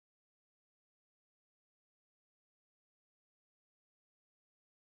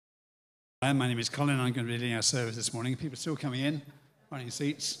My name is Colin. I'm going to be leading our service this morning. People are still coming in, finding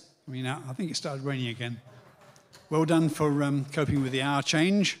seats, coming out. I think it started raining again. Well done for coping with the hour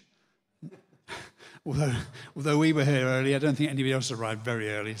change. Although we were here early, I don't think anybody else arrived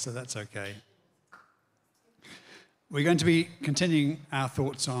very early, so that's okay. We're going to be continuing our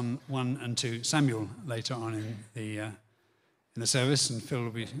thoughts on 1 and 2 Samuel later on in the service, and Phil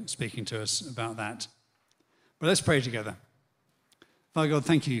will be speaking to us about that. But let's pray together. Father God,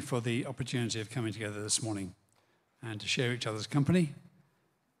 thank you for the opportunity of coming together this morning and to share each other's company,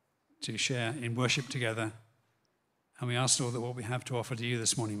 to share in worship together. And we ask, Lord, that what we have to offer to you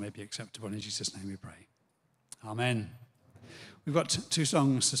this morning may be acceptable. In Jesus' name we pray. Amen. We've got 2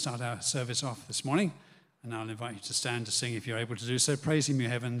 songs to start our service off this morning, and I'll invite you to stand to sing if you're able to do so. Praise him, you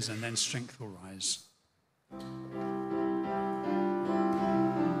heavens, and then strength will rise.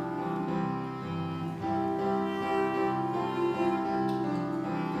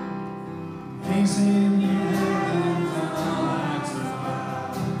 Praise him, ye heavens, and all acts of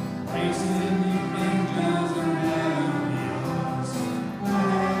God. Praise him, ye angels, and heavenly hosts.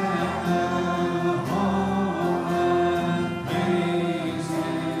 Let the whole earth praise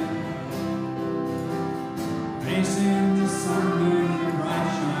him. Praise him, the sun, moon, and bright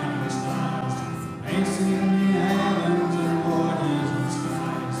shining stars. Praise him, ye heavens, and waters and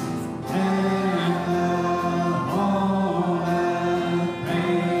skies. Let the whole earth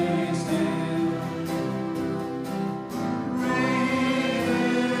praise him.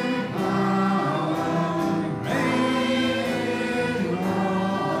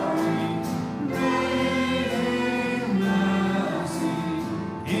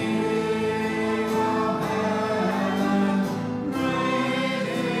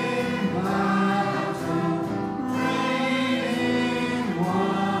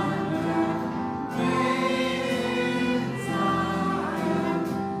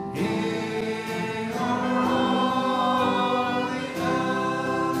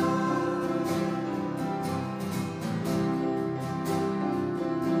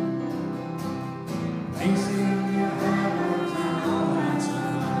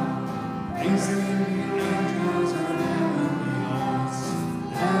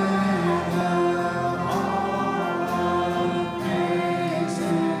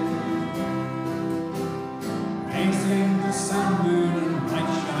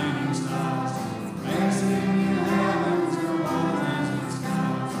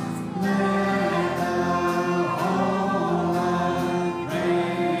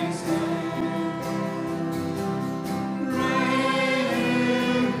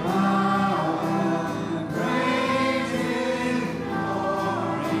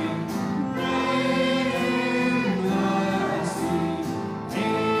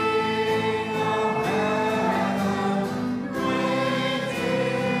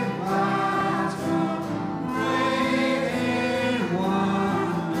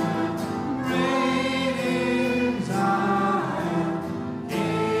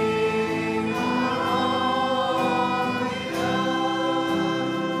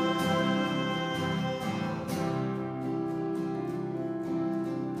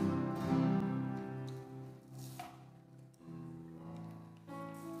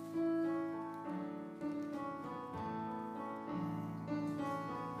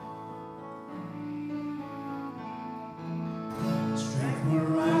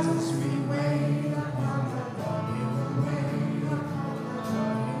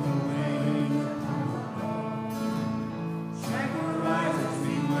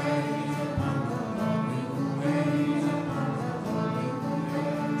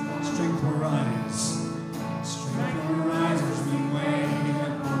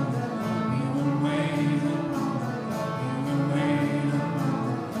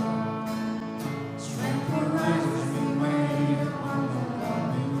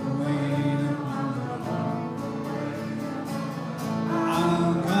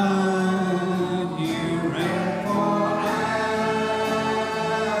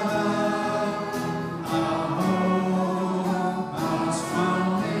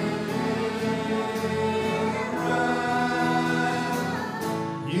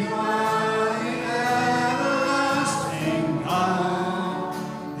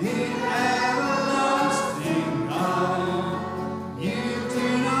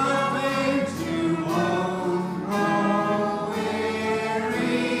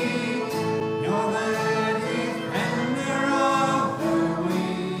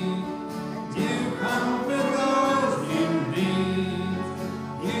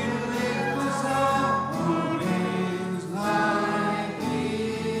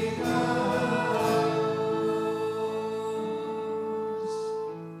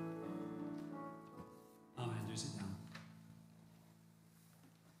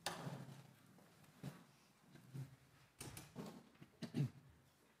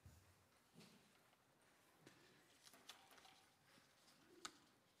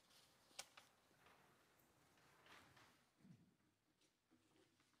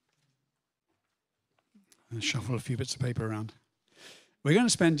 and shuffle a few bits of paper around. We're going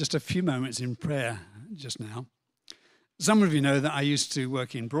to spend just a few moments in prayer just now. Some of you know that I used to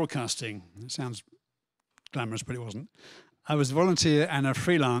work in broadcasting. It sounds glamorous, but it wasn't. I was a volunteer and a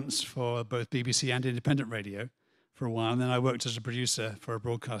freelance for both BBC and independent radio for a while, and then I worked as a producer for a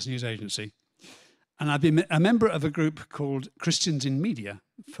broadcast news agency. And I've been a member of a group called Christians in Media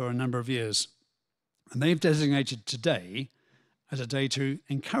for a number of years. And they've designated today as a day to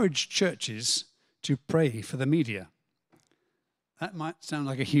encourage churches to pray for the media. That might sound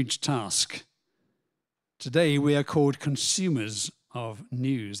like a huge task. Today we are called consumers of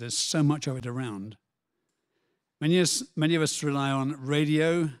news. There's so much of it around. Many of us rely on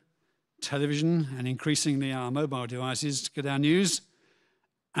radio, television, and increasingly our mobile devices to get our news.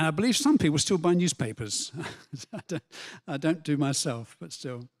 And I believe some people still buy newspapers. I don't do myself, but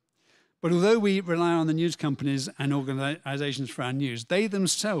still. But although we rely on the news companies and organizations for our news, they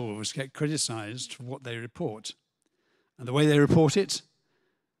themselves get criticized for what they report and the way they report it,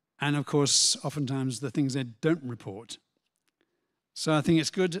 and of course, oftentimes the things they don't report. So I think it's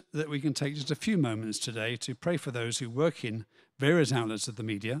good that we can take just a few moments today to pray for those who work in various outlets of the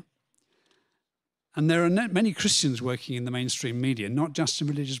media. And there are many Christians working in the mainstream media, not just in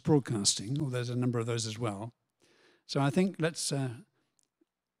religious broadcasting, although there's a number of those as well. So I think let's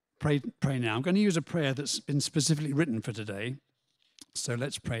pray now. I'm going to use a prayer that's been specifically written for today. So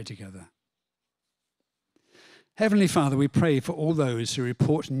let's pray together. Heavenly Father, we pray for all those who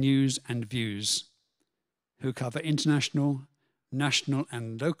report news and views, who cover international, national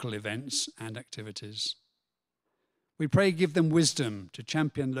and local events and activities. We pray give them wisdom to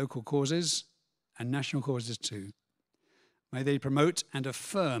champion local causes and national causes too. May they promote and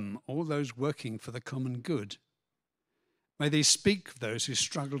affirm all those working for the common good. May they speak for those who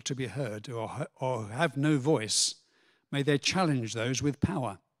struggle to be heard or have no voice. May they challenge those with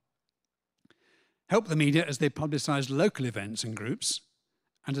power. Help the media as they publicize local events and groups,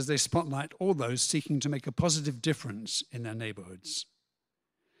 and as they spotlight all those seeking to make a positive difference in their neighborhoods.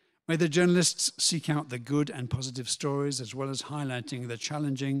 May the journalists seek out the good and positive stories, as well as highlighting the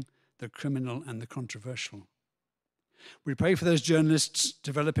challenging, the criminal, and the controversial. We pray for those journalists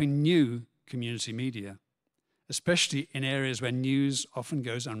developing new community media, especially in areas where news often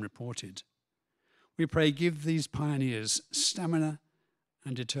goes unreported. We pray give these pioneers stamina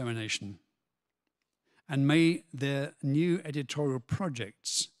and determination. And may their new editorial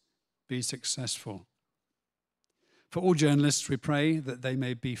projects be successful. For all journalists, we pray that they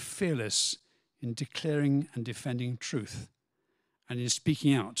may be fearless in declaring and defending truth and in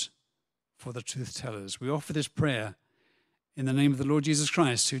speaking out for the truth tellers. We offer this prayer in the name of the Lord Jesus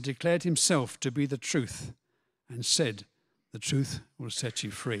Christ, who declared himself to be the truth and said, "The truth will set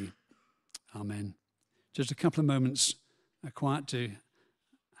you free." Amen. Just a couple of moments, quiet to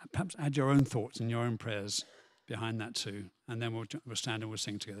perhaps add your own thoughts and your own prayers behind that too. And then we'll stand and we'll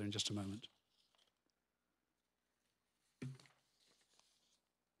sing together in just a moment.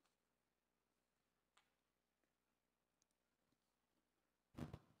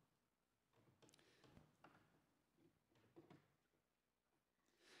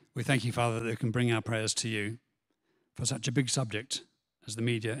 We thank you, Father, that we can bring our prayers to you for such a big subject as the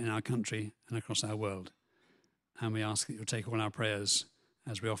media in our country and across our world. And we ask that you'll take all our prayers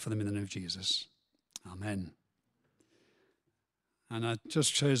as we offer them in the name of Jesus. Amen. And I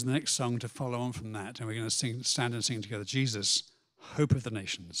just chose the next song to follow on from that, and we're going to stand and sing together, Jesus, Hope of the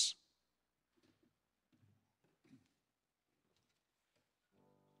Nations.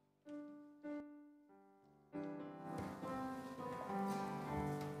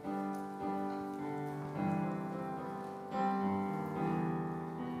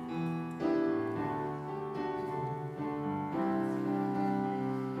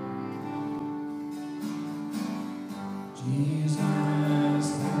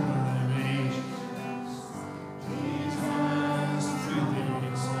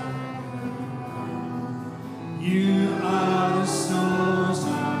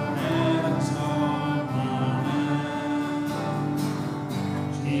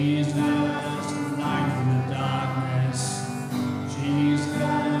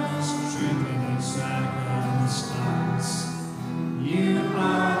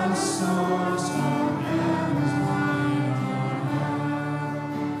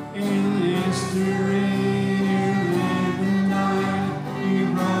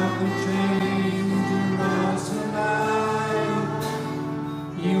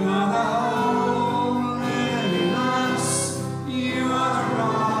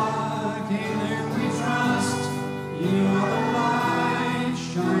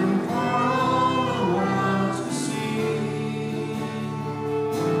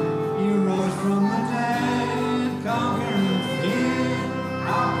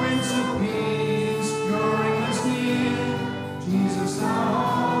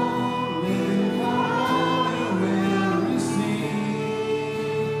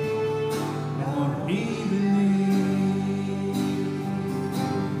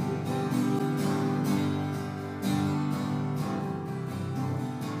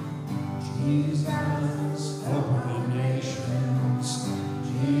 Jesus, hope of the nations,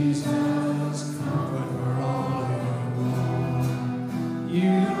 Jesus, comfort for all who mourn.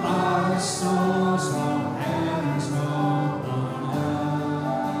 You are the source of heaven's hope on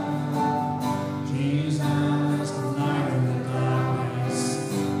earth. Jesus, light in the darkness,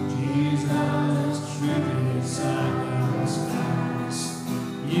 Jesus, truth in circumstance.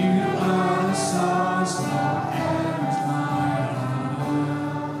 You are the source of heaven's light on earth.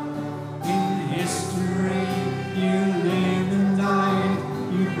 In history, you lived and died,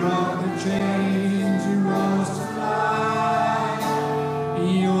 you broke the chains, you rose to life.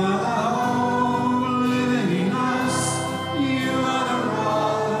 You are the hope living in us, you are the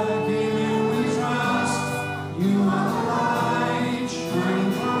rock in whom we trust. You are the light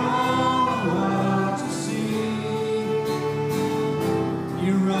shining for all the world to see.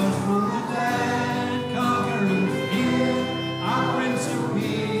 You rose from the dead, conquering fear, our Prince of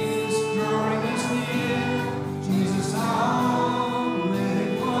Peace, drawing us near. Jesus, our hope,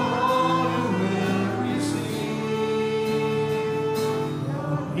 living for all who will receive.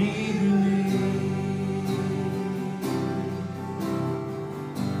 Lord, we believe.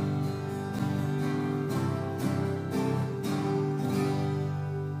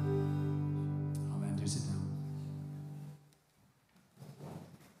 Amen. Do sit down.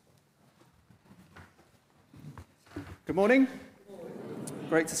 Good morning.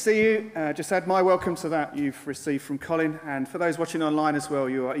 Great to see you. Just add my welcome to that you've received from Colin, and for those watching online as well,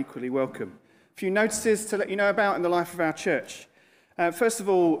 you are equally welcome. A few notices to let you know about in the life of our church. First of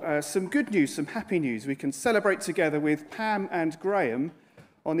all, some good news, some happy news. We can celebrate together with Pam and Graham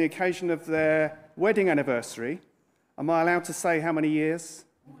on the occasion of their wedding anniversary. Am I allowed to say how many years?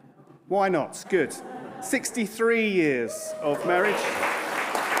 Why not? Good. 63 years of marriage.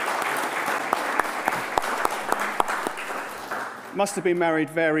 Must have been married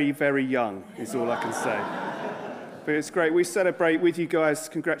very, very young, is all I can say. But it's great. We celebrate with you guys.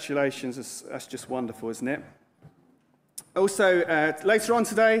 Congratulations. That's just wonderful, isn't it? Also, later on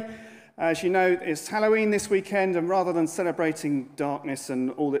today, as you know, it's Halloween this weekend, and rather than celebrating darkness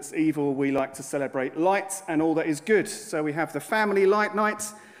and all that's evil, we like to celebrate light and all that is good. So we have the Family Light Night,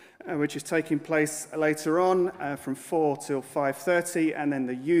 which is taking place later on from 4 till 5:30, and then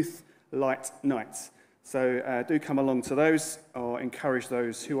the Youth Light Night. So do come along to those, or encourage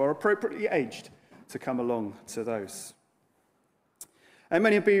those who are appropriately aged to come along to those. And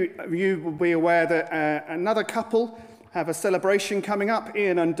many of you will be aware that another couple have a celebration coming up.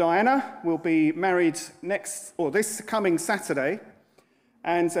 Ian and Diana will be married this coming Saturday,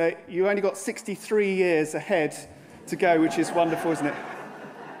 and you only got 63 years ahead to go, which is wonderful, isn't it?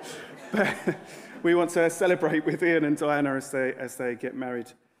 But we want to celebrate with Ian and Diana as they get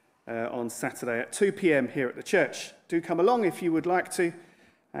married on Saturday at 2 p.m. here at the church. Do come along if you would like to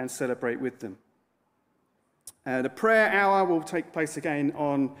and celebrate with them. The prayer hour will take place again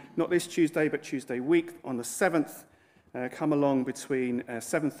on, not this Tuesday, but Tuesday week on the 7th. Come along between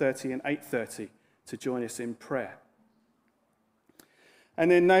 7:30 and 8:30 to join us in prayer. And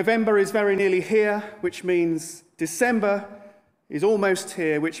then November is very nearly here, which means December is almost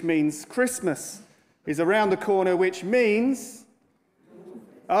here, which means Christmas is around the corner, which means...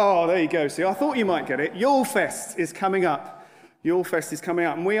 Oh, there you go. See, I thought you might get it. Yule Fest is coming up. Yule Fest is coming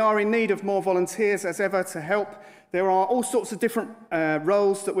up, and we are in need of more volunteers as ever to help. There are all sorts of different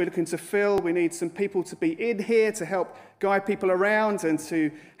roles that we're looking to fill. We need some people to be in here to help guide people around and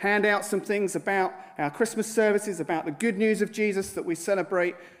to hand out some things about our Christmas services, about the good news of Jesus that we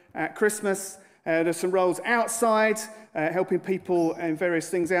celebrate at Christmas. There's some roles outside, helping people in various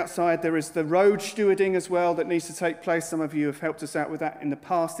things outside. There is the road stewarding as well that needs to take place. Some of you have helped us out with that in the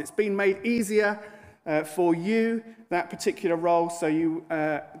past. It's been made easier for you, that particular role, so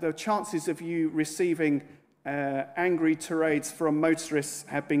the chances of you receiving angry tirades from motorists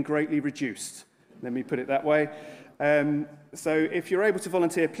have been greatly reduced. Let me put it that way. So if you're able to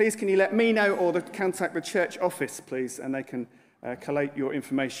volunteer, please can you let me know, or contact the church office, please, and they can collate your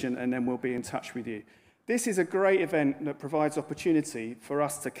information, and then we'll be in touch with you. This is a great event that provides opportunity for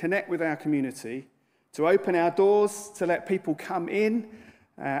us to connect with our community, to open our doors, to let people come in,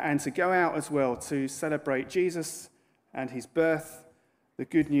 and to go out as well to celebrate Jesus and his birth, the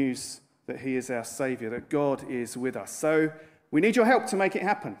good news that he is our Saviour, that God is with us. So we need your help to make it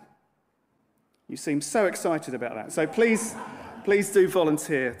happen. You seem so excited about that. So please do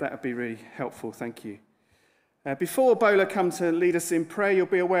volunteer. That would be really helpful. Thank you. Before Bola come to lead us in prayer, you'll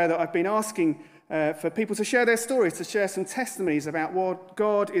be aware that I've been asking for people to share their stories, to share some testimonies about what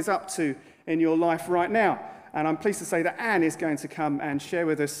God is up to in your life right now. And I'm pleased to say that Anne is going to come and share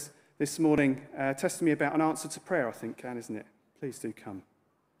with us this morning a testimony about an answer to prayer, I think, Anne, isn't it? Please do come.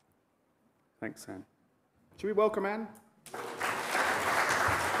 Thanks, Anne. Should we welcome Anne?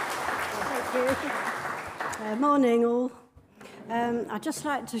 Thank you. Morning, all. I'd just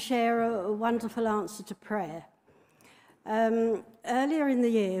like to share a wonderful answer to prayer. Earlier in the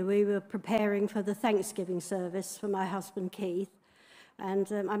year, we were preparing for the Thanksgiving service for my husband, Keith,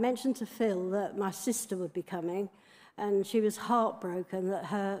 and I mentioned to Phil that my sister would be coming, and she was heartbroken that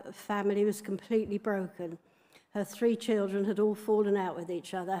her family was completely broken. Her 3 children had all fallen out with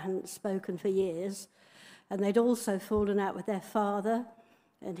each other, hadn't spoken for years, and they'd also fallen out with their father,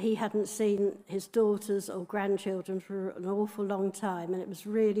 and he hadn't seen his daughters or grandchildren for an awful long time, and it was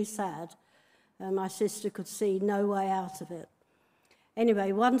really sad. My sister could see no way out of it.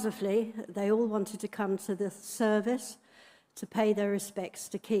 Anyway, wonderfully, they all wanted to come to the service to pay their respects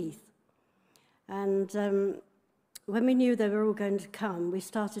to Keith. And when we knew they were all going to come, we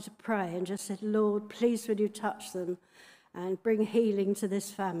started to pray and just said, Lord, please will you touch them and bring healing to this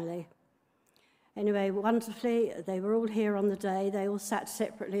family. Anyway, wonderfully, they were all here on the day. They all sat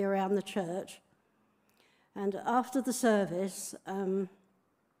separately around the church. And after the service,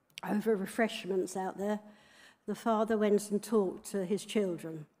 over refreshments out there, the father went and talked to his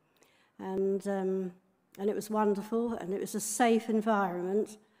children. And it was wonderful, and it was a safe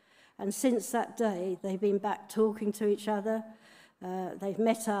environment. And since that day, they've been back talking to each other. They've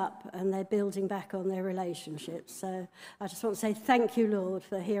met up, and they're building back on their relationships. So I just want to say thank you, Lord,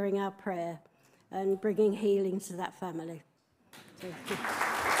 for hearing our prayer and bringing healing to that family. Thank you.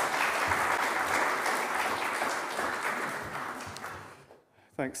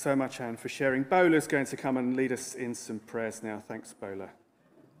 Thanks so much, Anne, for sharing. Bola's going to come and lead us in some prayers now. Thanks, Bola.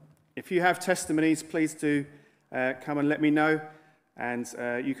 If you have testimonies, please do come and let me know. And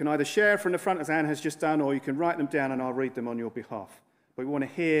you can either share from the front, as Anne has just done, or you can write them down and I'll read them on your behalf. But we want to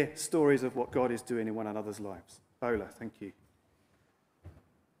hear stories of what God is doing in one another's lives. Bola, thank you.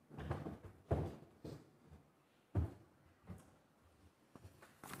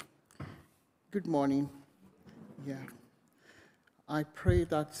 Good morning. Yeah. I pray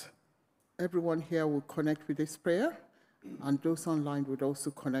that everyone here will connect with this prayer, and those online would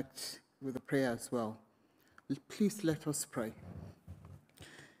also connect with the prayer as well. Please let us pray.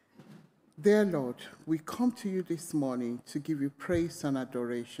 Dear Lord, we come to you this morning to give you praise and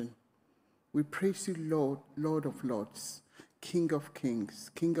adoration. We praise you, Lord, Lord of Lords, King of Kings,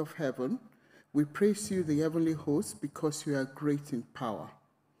 King of Heaven. We praise you, the heavenly host, because you are great in power.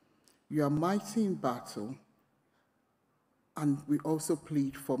 You are mighty in battle. And we also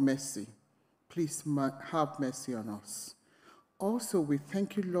plead for mercy. Please have mercy on us. Also, we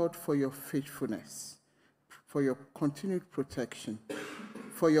thank you, Lord, for your faithfulness, for your continued protection,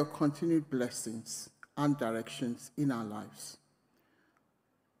 for your continued blessings and directions in our lives.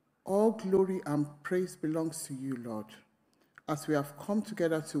 All glory and praise belongs to you, Lord. As we have come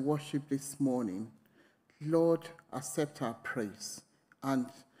together to worship this morning, Lord, accept our praise and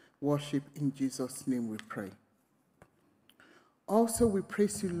worship. In Jesus' name we pray. Also, we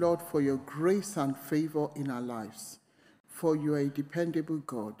praise you, Lord, for your grace and favor in our lives. For you are a dependable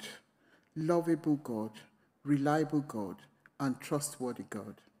God, lovable God, reliable God, and trustworthy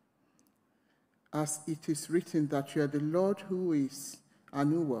God. As it is written that you are the Lord who is,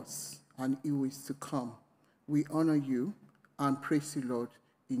 and who was, and who is to come. We honor you and praise you, Lord.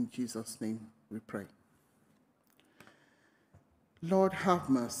 In Jesus' name we pray. Lord, have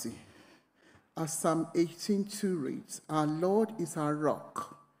mercy. As Psalm 18:2 reads, our Lord is our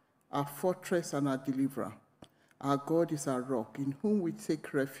rock, our fortress and our deliverer. Our God is our rock, in whom we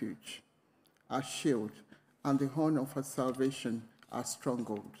take refuge, our shield, and the horn of our salvation, our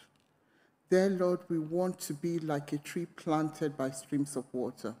stronghold. There, Lord, we want to be like a tree planted by streams of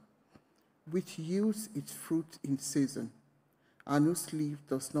water, which yields its fruit in season, and whose leaf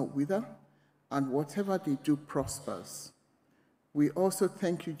does not wither, and whatever they do prospers. We also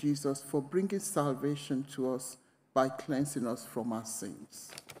thank you, Jesus, for bringing salvation to us by cleansing us from our sins.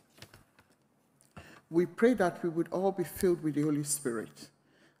 We pray that we would all be filled with the Holy Spirit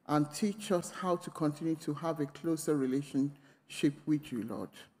and teach us how to continue to have a closer relationship with you, Lord.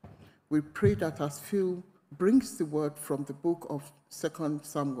 We pray that as Phil brings the word from the book of 2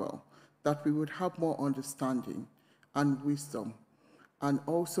 Samuel, that we would have more understanding and wisdom. And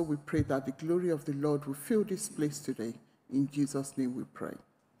also we pray that the glory of the Lord will fill this place today. In Jesus' name we pray.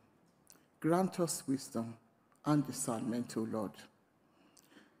 Grant us wisdom and discernment, O Lord.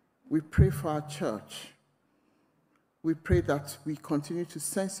 We pray for our church. We pray that we continue to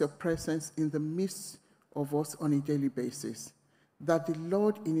sense your presence in the midst of us on a daily basis, that the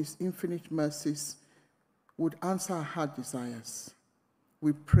Lord in his infinite mercies would answer our heart desires.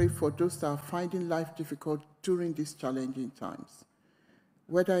 We pray for those that are finding life difficult during these challenging times.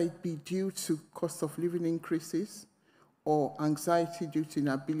 whether it be due to cost of living increases, or anxiety due to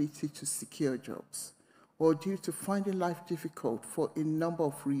inability to secure jobs, or due to finding life difficult for a number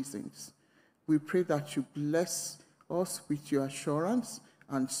of reasons. We pray that you bless us with your assurance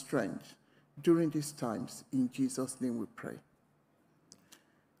and strength during these times. In Jesus' name we pray.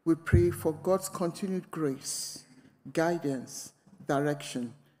 We pray for God's continued grace, guidance,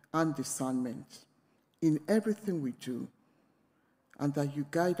 direction, and discernment in everything we do, and that you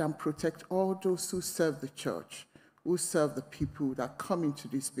guide and protect all those who serve the church, who serve the people that come into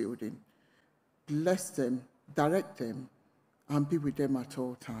this building. Bless them, direct them, and be with them at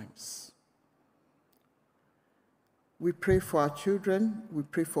all times. We pray for our children. We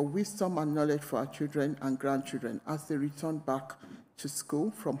pray for wisdom and knowledge for our children and grandchildren as they return back to school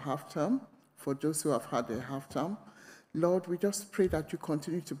from half-term, for those who have had their half-term. Lord, we just pray that you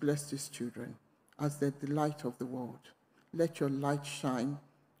continue to bless these children as they're the light of the world. Let your light shine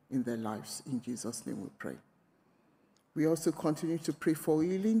in their lives. In Jesus' name we pray. We also continue to pray for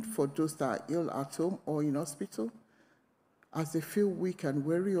healing for those that are ill at home or in hospital. As they feel weak and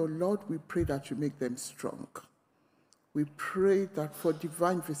weary, oh Lord, we pray that you make them strong. We pray that for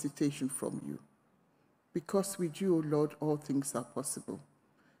divine visitation from you. Because with you, O Lord, all things are possible.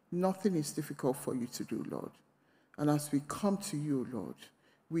 Nothing is difficult for you to do, Lord. And as we come to you, Lord,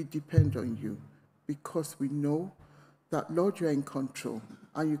 we depend on you because we know that, Lord, you are in control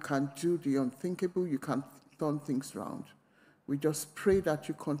and you can do the unthinkable, you can turn things around. We just pray that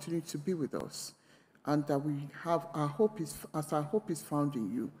you continue to be with us and that we have our hope is found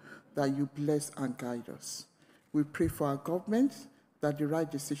in you, that you bless and guide us. We pray for our government, that the right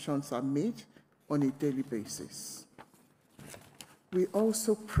decisions are made on a daily basis. We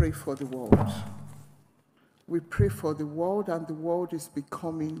also pray for the world. We pray for the world, and the world is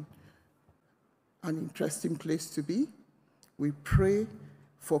becoming an interesting place to be. We pray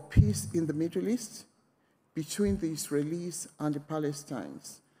for peace in the Middle East between the Israelis and the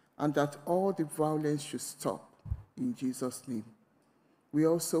Palestinians, and that all the violence should stop in Jesus' name. We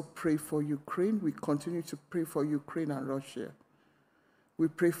also pray for Ukraine. We continue to pray for Ukraine and Russia. We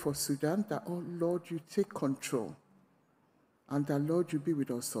pray for Sudan, that, oh Lord, you take control, and that, Lord, you be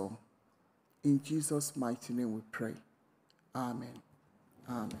with us all. In Jesus' mighty name we pray. Amen.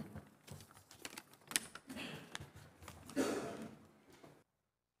 Amen.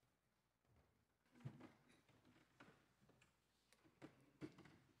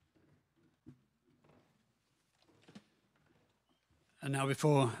 And now,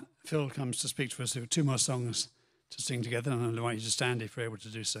 before Phil comes to speak to us, there are two more songs to sing together, and I'd invite you to stand if you're able to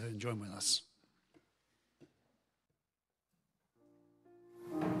do so and join with us.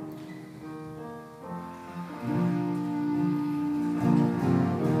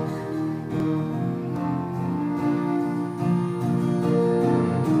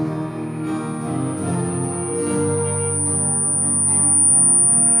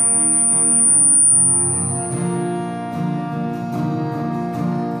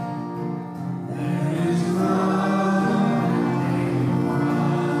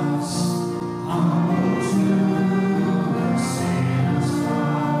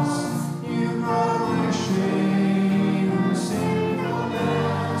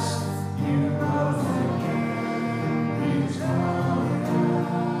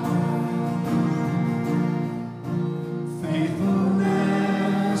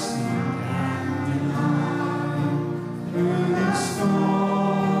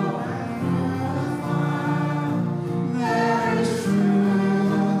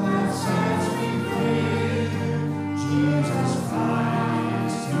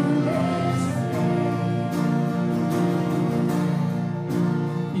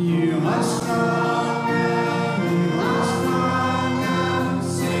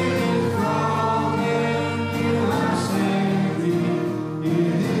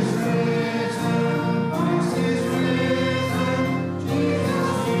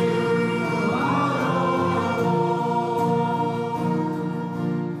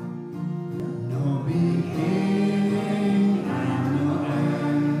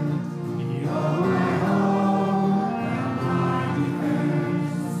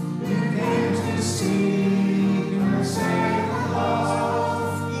 Came to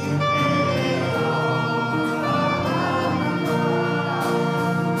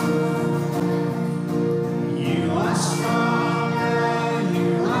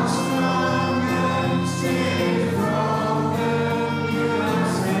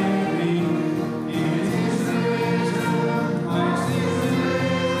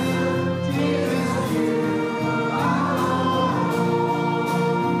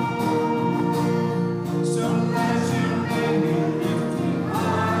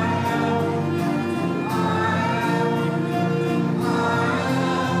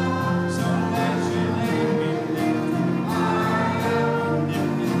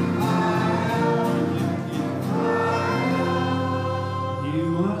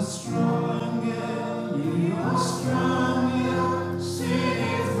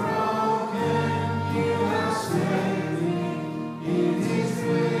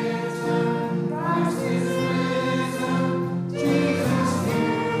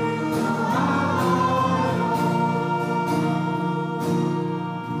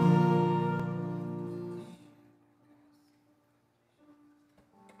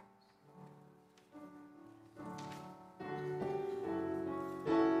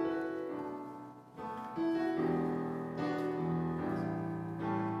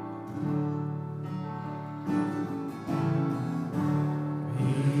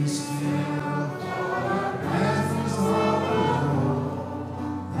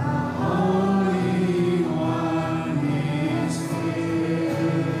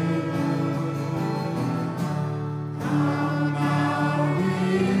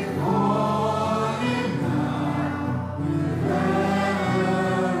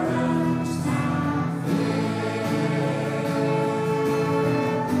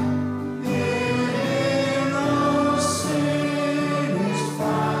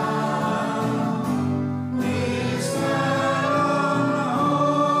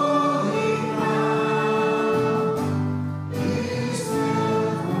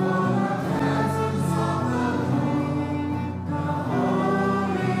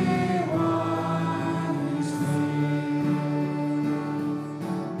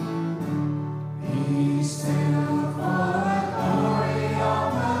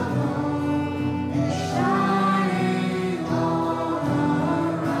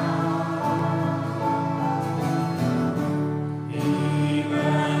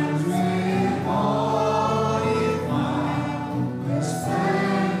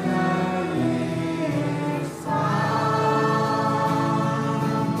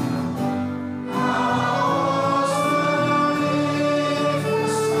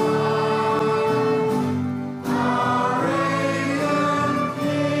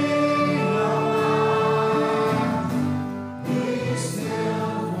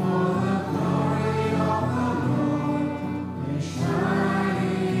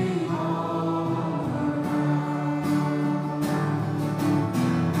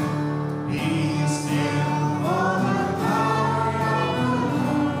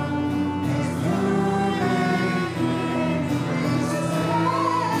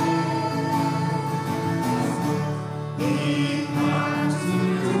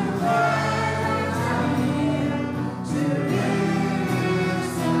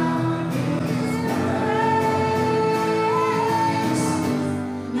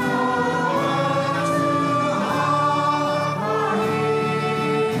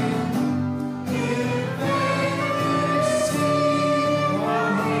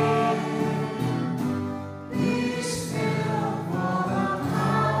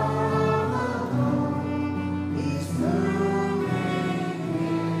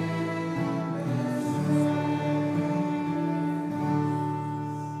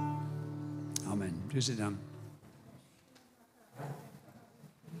Do sit down.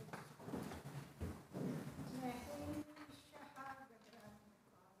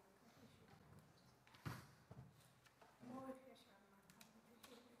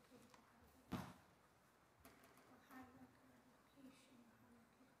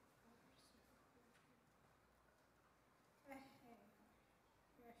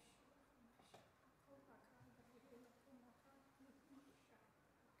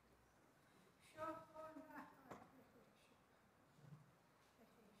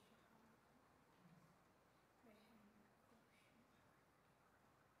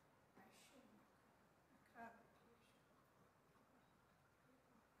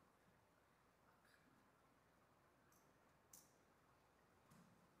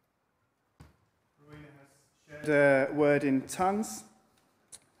 The word in tongues,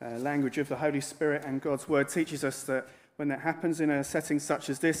 language of the Holy Spirit, and God's word teaches us that when that happens in a setting such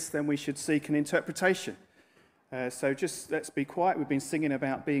as this, then we should seek an interpretation. So just let's be quiet. We've been singing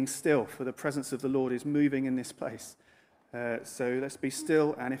about being still, for the presence of the Lord is moving in this place. So let's be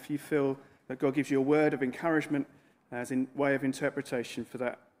still, and if you feel that God gives you a word of encouragement as in way of interpretation for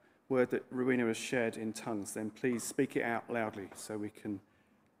that word that Rowena has shared in tongues, then please speak it out loudly so we can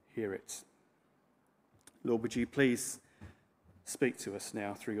hear it. Lord, would you please speak to us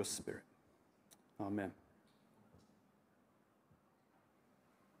now through your Spirit? Amen.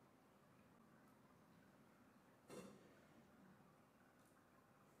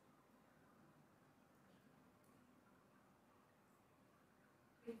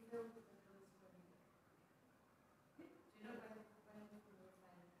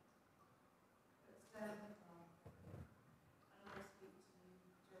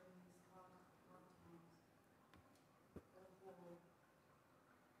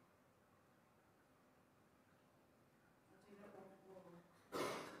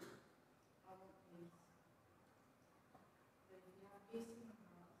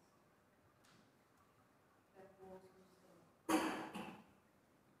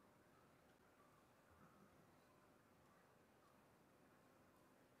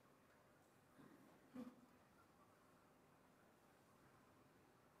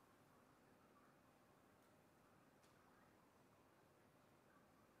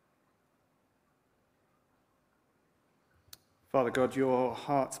 Father God, your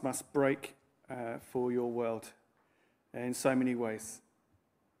heart must break for your world in so many ways.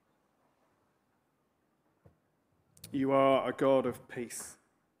 You are a God of peace.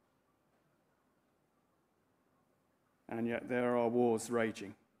 And yet there are wars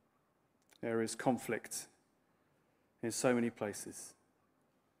raging. There is conflict in so many places.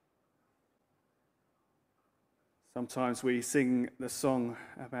 Sometimes we sing the song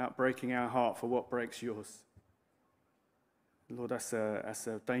about breaking our heart for what breaks yours. Lord, that's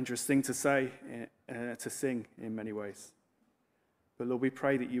a dangerous thing to say, to sing in many ways. But Lord, we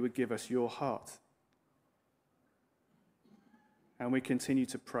pray that you would give us your heart. And we continue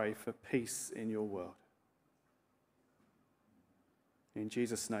to pray for peace in your world. In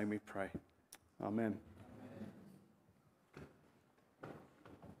Jesus' name we pray. Amen.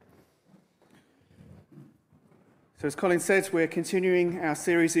 So as Colin said, we're continuing our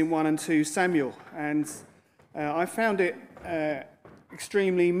series in 1 and 2 Samuel. And I found it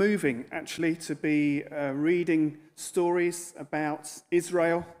extremely moving, actually, to be reading stories about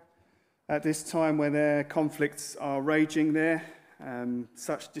Israel at this time where their conflicts are raging there.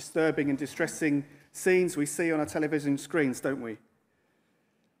 Such disturbing and distressing scenes we see on our television screens, don't we?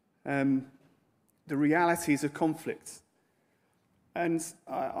 The realities of conflict. And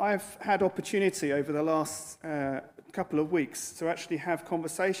I've had opportunity over the last couple of weeks to actually have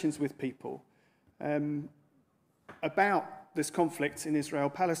conversations with people about this conflict in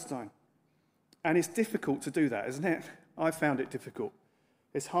Israel-Palestine. And it's difficult to do that, isn't it? I found it difficult.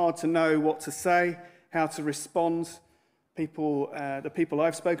 It's hard to know what to say, how to respond. The people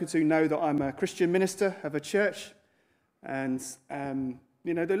I've spoken to know that I'm a Christian minister of a church, and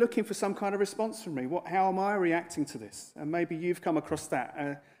they're looking for some kind of response from me. How am I reacting to this? And maybe you've come across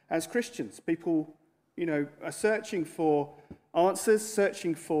that as Christians. People, are searching for answers,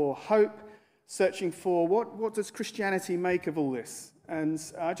 searching for hope, searching for what does Christianity make of all this? And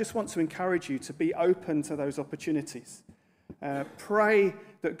I just want to encourage you to be open to those opportunities. Pray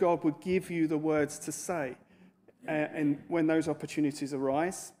that God would give you the words to say. And when those opportunities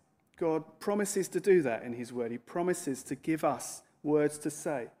arise, God promises to do that in his word. He promises to give us words to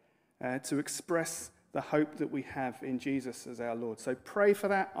say, to express the hope that we have in Jesus as our Lord. So pray for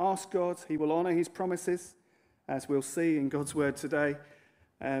that. Ask God. He will honor his promises, as we'll see in God's word today.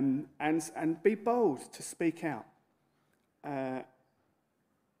 And be bold to speak out. God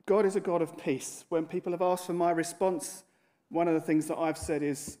God is a God of peace. When people have asked for my response, one of the things that I've said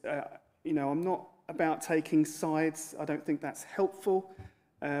is, I'm not about taking sides. I don't think that's helpful.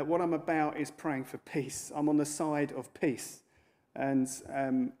 What I'm about is praying for peace. I'm on the side of peace. And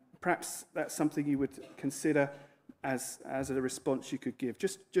perhaps that's something you would consider as a response you could give.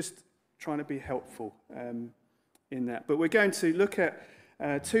 Just trying to be helpful in that. But we're going to look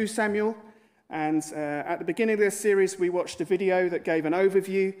at 2 Samuel. And at the beginning of this series, we watched a video that gave an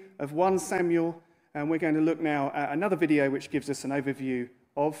overview of 1 Samuel. And we're going to look now at another video which gives us an overview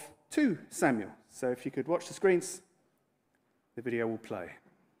of 2 Samuel. So if you could watch the screens, the video will play.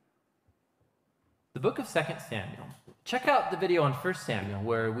 The book of 2 Samuel. Check out the video on 1 Samuel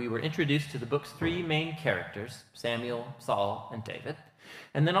where we were introduced to the book's 3 main characters, Samuel, Saul, and David.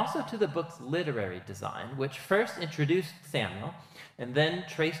 And then also to the book's literary design, which first introduced Samuel and then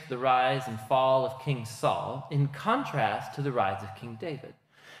traced the rise and fall of King Saul in contrast to the rise of King David.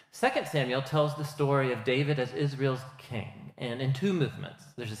 2 Samuel tells the story of David as Israel's king, and in 2 movements.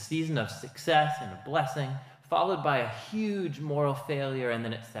 There's a season of success and a blessing, followed by a huge moral failure and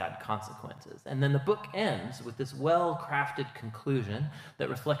then its sad consequences. And then the book ends with this well-crafted conclusion that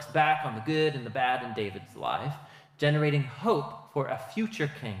reflects back on the good and the bad in David's life, generating hope for a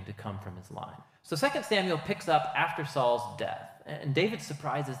future king to come from his line. So 2 Samuel picks up after Saul's death, and David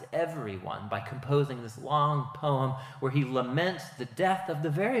surprises everyone by composing this long poem where he laments the death of the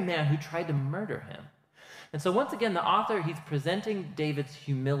very man who tried to murder him. And so once again, the author, he's presenting David's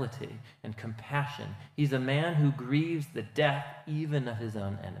humility and compassion. He's a man who grieves the death even of his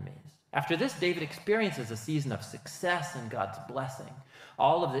own enemies. After this, David experiences a season of success and God's blessing.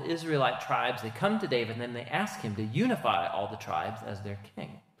 All of the Israelite tribes, they come to David and then they ask him to unify all the tribes as their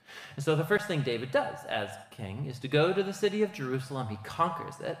king. And so the first thing David does as king is to go to the city of Jerusalem. He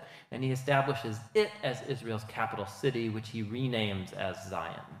conquers it, and he establishes it as Israel's capital city, which he renames as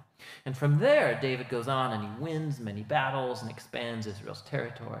Zion. And from there, David goes on and he wins many battles and expands Israel's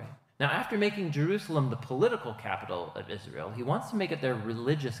territory. Now, after making Jerusalem the political capital of Israel, he wants to make it their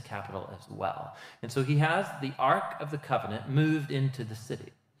religious capital as well. And so he has the Ark of the Covenant moved into the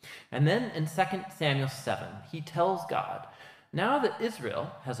city. And then in 2 Samuel 7, he tells God, now that Israel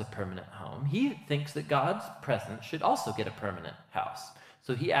has a permanent home, he thinks that God's presence should also get a permanent house.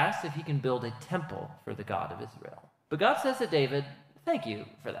 So he asks if he can build a temple for the God of Israel. But God says to David, thank you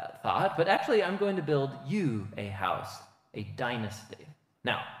for that thought, but actually I'm going to build you a house, a dynasty.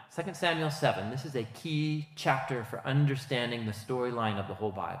 Now, 2 Samuel 7, this is a key chapter for understanding the storyline of the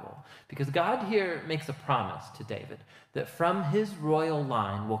whole Bible, because God here makes a promise to David that from his royal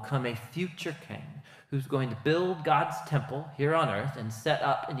line will come a future king who's going to build God's temple here on earth and set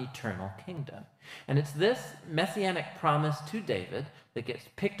up an eternal kingdom. And it's this messianic promise to David that gets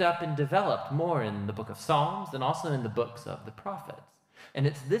picked up and developed more in the book of Psalms and also in the books of the prophets. And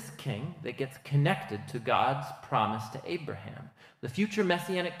it's this king that gets connected to God's promise to Abraham. The future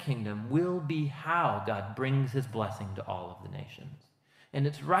messianic kingdom will be how God brings his blessing to all of the nations. And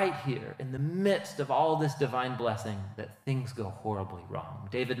it's right here, in the midst of all this divine blessing, that things go horribly wrong.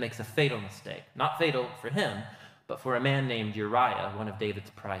 David makes a fatal mistake. Not fatal for him, but for a man named Uriah, one of David's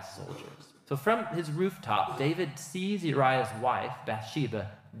prize soldiers. So from his rooftop, David sees Uriah's wife,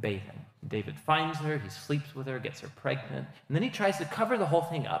 Bathsheba, bathing. David finds her, he sleeps with her, gets her pregnant, and then he tries to cover the whole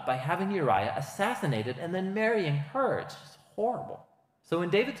thing up by having Uriah assassinated and then marrying her. It's just horrible. So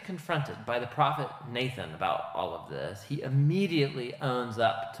when David's confronted by the prophet Nathan about all of this, he immediately owns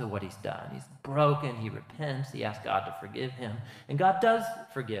up to what he's done. He's broken, he repents, he asks God to forgive him, and God does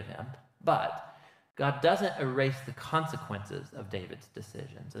forgive him, but God doesn't erase the consequences of David's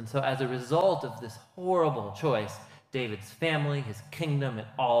decisions. And so as a result of this horrible choice, David's family, his kingdom, it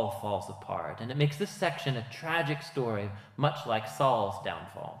all falls apart. And it makes this section a tragic story, much like Saul's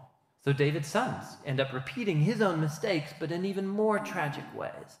downfall. So David's sons end up repeating his own mistakes, but in even more tragic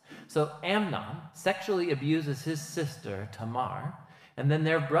ways. So Amnon sexually abuses his sister, Tamar, and then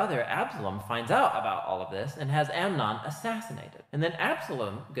their brother Absalom finds out about all of this and has Amnon assassinated. And then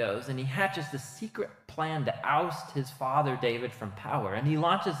Absalom goes and he hatches this secret plan to oust his father David from power, and he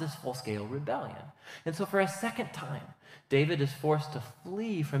launches this full-scale rebellion. And so for a second time, David is forced to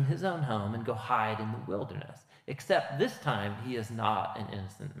flee from his own home and go hide in the wilderness. Except this time, he is not an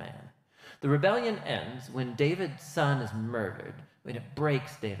innocent man. The rebellion ends when David's son is murdered, when it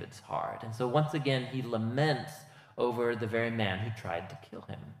breaks David's heart. And so once again, he laments over the very man who tried to kill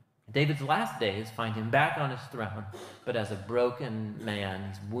him. David's last days find him back on his throne, but as a broken man,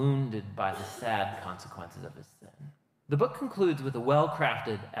 he's wounded by the sad consequences of his sin. The book concludes with a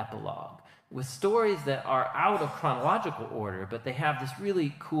well-crafted epilogue. with stories that are out of chronological order, but they have this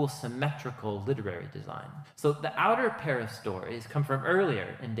really cool symmetrical literary design. So the outer pair of stories come from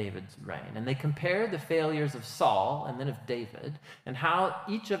earlier in David's reign, and they compare the failures of Saul and then of David, and how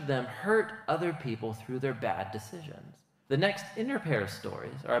each of them hurt other people through their bad decisions. The next inner pair of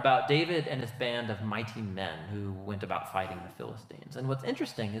stories are about David and his band of mighty men who went about fighting the Philistines. And what's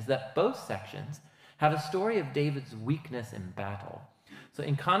interesting is that both sections have a story of David's weakness in battle. So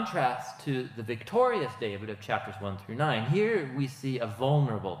in contrast to the victorious David of chapters 1 through 9, here we see a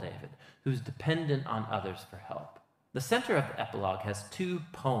vulnerable David who's dependent on others for help. The center of the epilogue has 2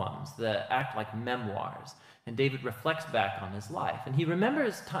 poems that act like memoirs, and David reflects back on his life. And he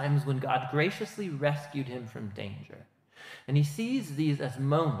remembers times when God graciously rescued him from danger. And he sees these as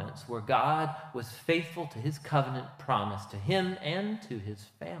moments where God was faithful to his covenant promise to him and to his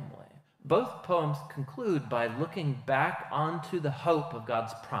family. Both poems conclude by looking back onto the hope of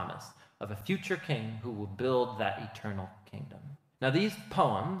God's promise of a future king who will build that eternal kingdom. Now, these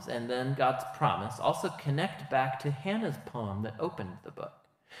poems and then God's promise also connect back to Hannah's poem that opened the book.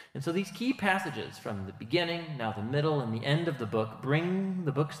 And so these key passages from the beginning, now the middle, and the end of the book bring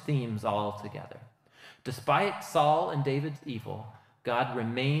the book's themes all together. Despite Saul and David's evil, God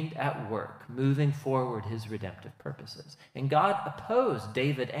remained at work, moving forward his redemptive purposes. And God opposed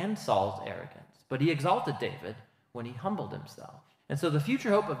David and Saul's arrogance, but he exalted David when he humbled himself. And so the future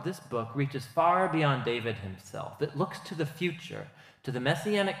hope of this book reaches far beyond David himself. It looks to the future, to the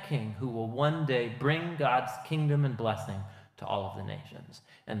Messianic king who will one day bring God's kingdom and blessing to all of the nations.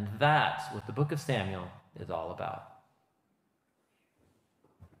 And that's what the book of Samuel is all about.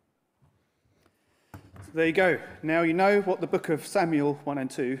 So there you go. Now you know what the book of Samuel 1 and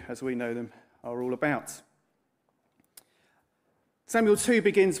 2, as we know them, are all about. Samuel 2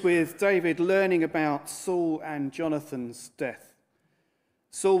 begins with David learning about Saul and Jonathan's death.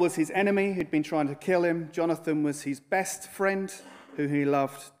 Saul was his enemy who'd been trying to kill him. Jonathan was his best friend who he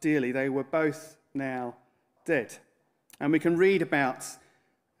loved dearly. They were both now dead. And we can read about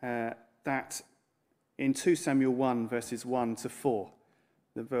that in 2 Samuel 1, verses 1 to 4.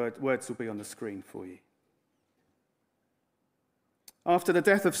 The words will be on the screen for you. After the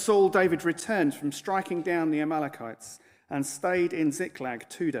death of Saul, David returned from striking down the Amalekites and stayed in Ziklag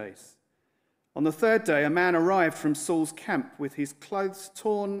 2 days. On the 3rd day, a man arrived from Saul's camp with his clothes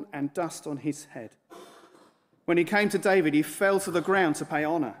torn and dust on his head. When he came to David, he fell to the ground to pay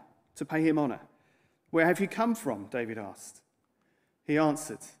him honor. "Where have you come from?" David asked. He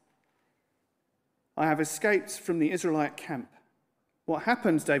answered, "I have escaped from the Israelite camp." "What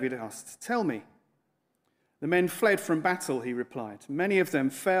happened?" David asked. "Tell me." "The men fled from battle," he replied. "Many of them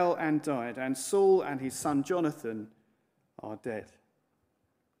fell and died, and Saul and his son Jonathan are dead."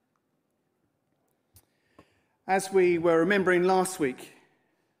 As we were remembering last week,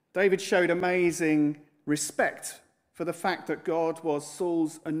 David showed amazing respect for the fact that God was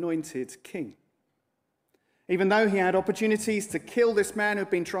Saul's anointed king. Even though he had opportunities to kill this man who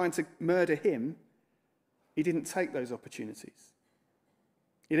had been trying to murder him, he didn't take those opportunities.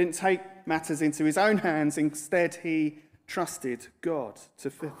 He didn't take matters into his own hands. Instead, he trusted God to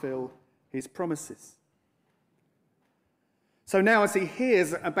fulfill his promises. So now, as he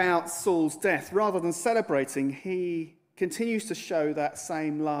hears about Saul's death, rather than celebrating, he continues to show that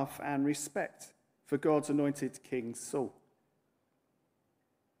same love and respect for God's anointed king, Saul.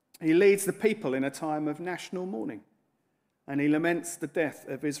 He leads the people in a time of national mourning, and he laments the death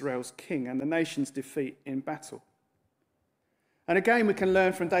of Israel's king and the nation's defeat in battle. And again, we can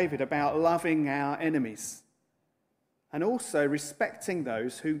learn from David about loving our enemies and also respecting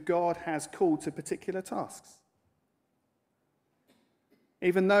those who God has called to particular tasks.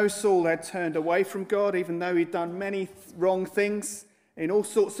 Even though Saul had turned away from God, even though he'd done many wrong things in all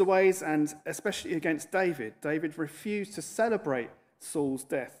sorts of ways, and especially against David, David refused to celebrate Saul's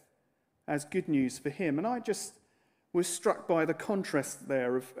death as good news for him. And I just was struck by the contrast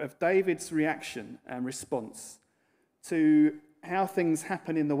there of David's reaction and response to how things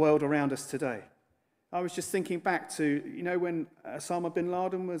happen in the world around us today. I was just thinking back to, when Osama bin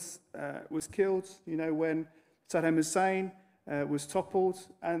Laden was killed, when Saddam Hussein was toppled,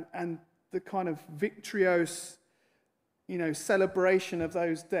 and the kind of victorious, celebration of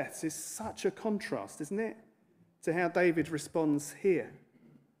those deaths is such a contrast, isn't it, to how David responds here.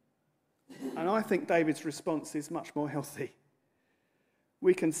 And I think David's response is much more healthy.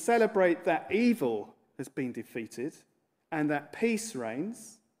 We can celebrate that evil has been defeated and that peace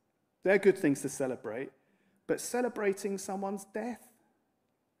reigns. They're good things to celebrate, but celebrating someone's death,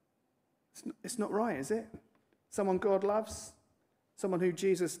 it's not right, is it? Someone God loves, someone who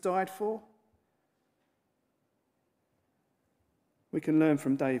Jesus died for. We can learn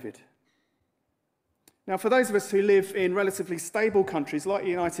from David. Now, for those of us who live in relatively stable countries like the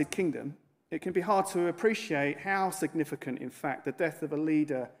United Kingdom, it can be hard to appreciate how significant, in fact, the death of a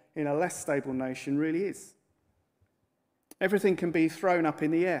leader in a less stable nation really is. Everything can be thrown up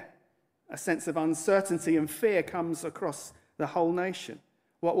in the air. A sense of uncertainty and fear comes across the whole nation.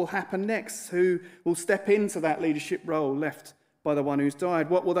 What will happen next? Who will step into that leadership role left by the one who's died?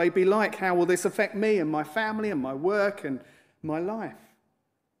 What will they be like? How will this affect me and my family and my work and my life?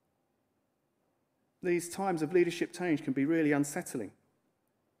 These times of leadership change can be really unsettling.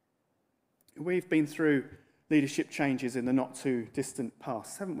 We've been through leadership changes in the not too distant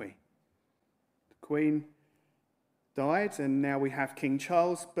past, haven't we? The Queen died and now we have King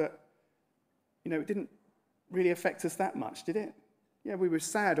Charles, but it didn't really affect us that much, did it? Yeah, we were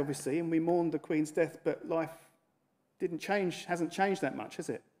sad, obviously, and we mourned the Queen's death, but life hasn't changed that much, has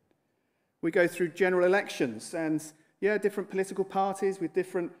it? We go through general elections and, different political parties with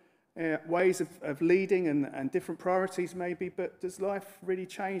different ways of leading and different priorities maybe, but does life really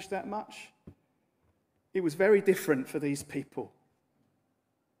change that much? It was very different for these people.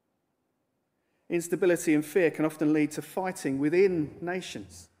 Instability and fear can often lead to fighting within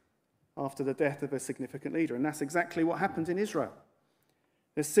nations after the death of a significant leader, and that's exactly what happened in Israel.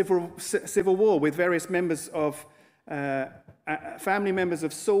 There's civil war with various members of family members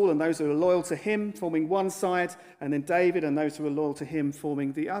of Saul and those who are loyal to him forming one side, and then David and those who are loyal to him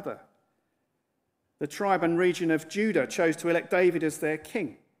forming the other. The tribe and region of Judah chose to elect David as their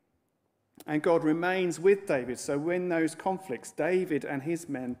king, and God remains with David, so in those conflicts, David and his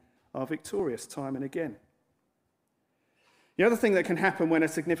men are victorious time and again. The other thing that can happen when a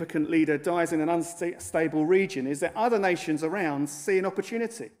significant leader dies in an unstable region is that other nations around see an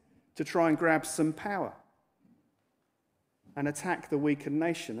opportunity to try and grab some power and attack the weakened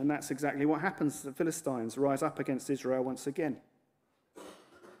nation. And that's exactly what happens. The Philistines rise up against Israel once again.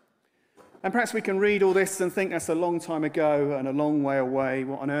 And perhaps we can read all this and think that's a long time ago and a long way away.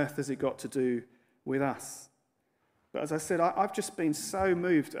 What on earth has it got to do with us? But as I said, I've just been so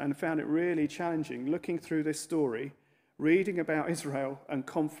moved and found it really challenging looking through this story, reading about Israel and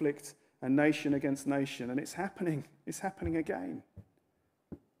conflict and nation against nation. And it's happening again.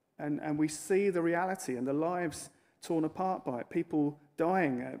 And we see the reality and the lives torn apart by it, people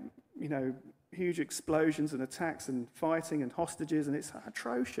dying, huge explosions and attacks and fighting and hostages, and it's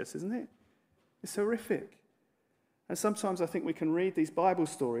atrocious, isn't it? It's horrific. And sometimes I think we can read these Bible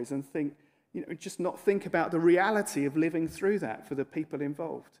stories and think, just not think about the reality of living through that for the people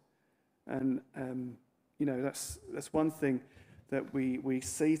involved. And, that's one thing that we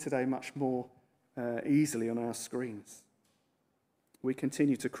see today much more easily on our screens. We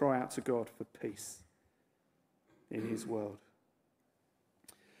continue to cry out to God for peace in his world.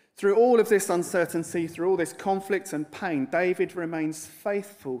 Through all of this uncertainty, through all this conflict and pain, David remains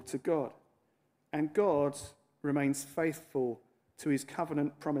faithful to God, and God remains faithful to his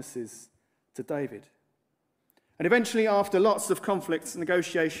covenant promises to David. And eventually, after lots of conflicts,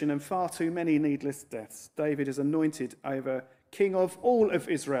 negotiation, and far too many needless deaths, David is anointed over king of all of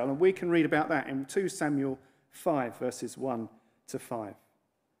Israel, and we can read about that in 2 Samuel 5, verses 1 to 5.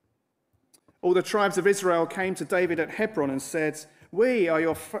 All the tribes of Israel came to David at Hebron and said, "We are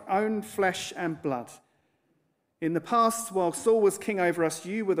your own flesh and blood. In the past, while Saul was king over us,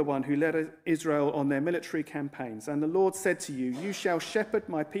 you were the one who led Israel on their military campaigns. And the Lord said to you, 'You shall shepherd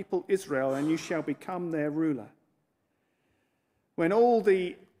my people Israel, and you shall become their ruler.'" When all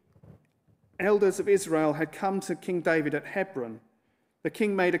the elders of Israel had come to King David at Hebron, the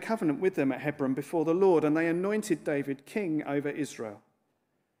king made a covenant with them at Hebron before the Lord, and they anointed David king over Israel.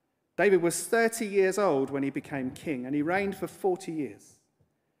 David was 30 years old when he became king, and he reigned for 40 years.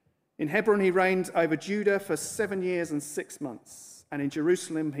 In Hebron, he reigned over Judah for 7 years and 6 months, and in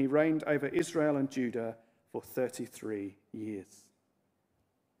Jerusalem, he reigned over Israel and Judah for 33 years.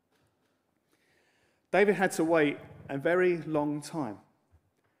 David had to wait a very long time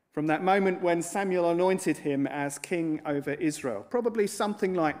from that moment when Samuel anointed him as king over Israel, probably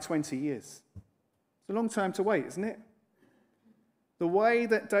something like 20 years. It's a long time to wait, isn't it? The way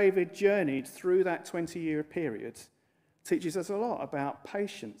that David journeyed through that 20-year period teaches us a lot about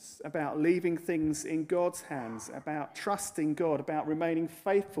patience, about leaving things in God's hands, about trusting God, about remaining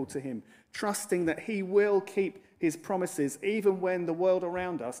faithful to him, trusting that he will keep his promises even when the world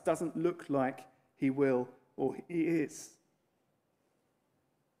around us doesn't look like he will or he is.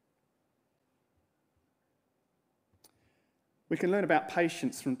 We can learn about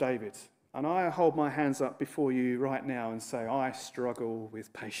patience from David. And I hold my hands up before you right now and say, I struggle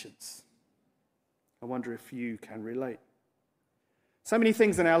with patience. I wonder if you can relate. So many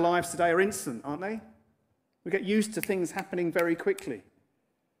things in our lives today are instant, aren't they? We get used to things happening very quickly.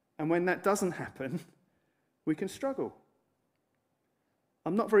 And when that doesn't happen, we can struggle.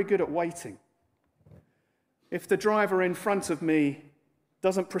 I'm not very good at waiting. If the driver in front of me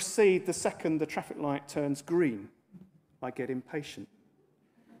doesn't proceed the second the traffic light turns green, I get impatient.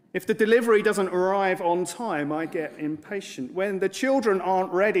 If the delivery doesn't arrive on time, I get impatient. When the children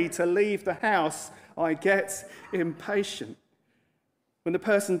aren't ready to leave the house, I get impatient. When the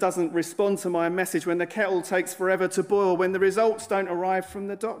person doesn't respond to my message, when the kettle takes forever to boil, when the results don't arrive from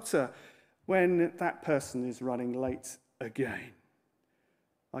the doctor, when that person is running late again,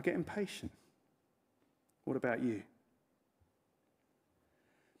 I get impatient. What about you?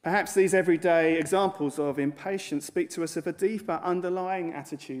 Perhaps these everyday examples of impatience speak to us of a deeper underlying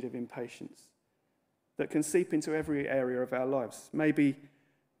attitude of impatience that can seep into every area of our lives. Maybe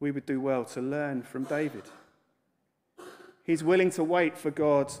we would do well to learn from David. He's willing to wait for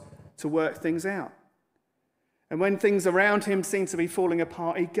God to work things out. And when things around him seem to be falling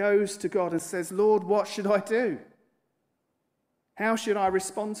apart, he goes to God and says, Lord, what should I do? How should I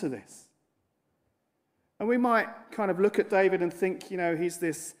respond to this? And we might kind of look at David and think, he's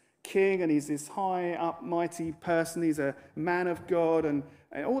this king and he's this high up, mighty person. He's a man of God, and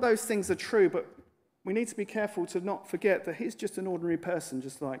all those things are true, but we need to be careful to not forget that he's just an ordinary person,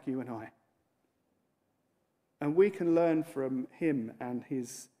 just like you and I. And we can learn from him and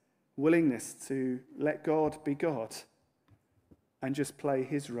his willingness to let God be God and just play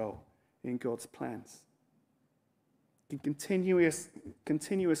his role in God's plans. He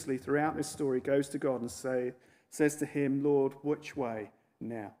continuously throughout this story goes to God and says to him, Lord, which way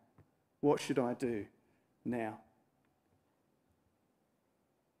now? What should I do now?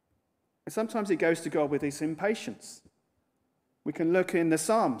 And sometimes he goes to God with his impatience. We can look in the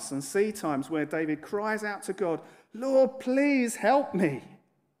Psalms and see times where David cries out to God, Lord, please help me.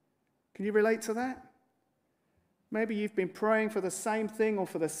 Can you relate to that? Maybe you've been praying for the same thing or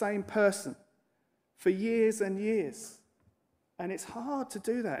for the same person for years and years. And it's hard to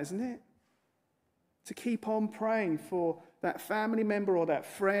do that, isn't it? To keep on praying for that family member or that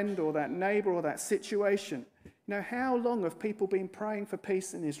friend or that neighbor or that situation. How long have people been praying for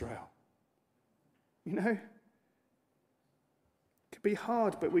peace in Israel? It could be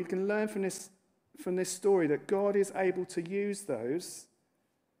hard, but we can learn from this story that God is able to use those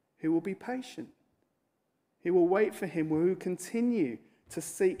who will be patient, who will wait for him, who will continue to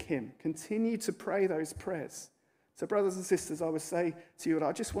seek him, continue to pray those prayers. So brothers and sisters, I would say to you,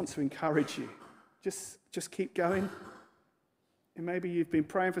 I just want to encourage you. Just keep going. And maybe you've been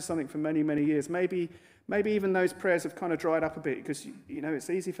praying for something for many, many years. Maybe even those prayers have kind of dried up a bit because, it's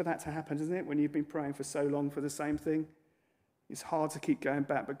easy for that to happen, isn't it? When you've been praying for so long for the same thing. It's hard to keep going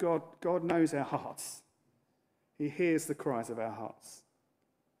back, but God knows our hearts. He hears the cries of our hearts.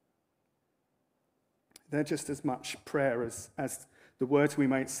 They're just as much prayer as the words we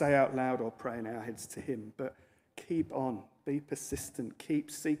might say out loud or pray in our heads to him. But keep on, be persistent, keep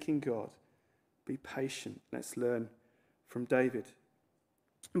seeking God, be patient. Let's learn from David.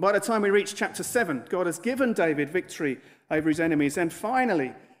 And by the time we reach chapter 7, God has given David victory over his enemies, and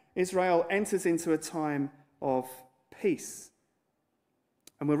finally Israel enters into a time of peace.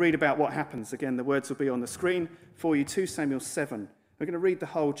 And we'll read about what happens. Again, the words will be on the screen for you, 2 Samuel 7. We're going to read the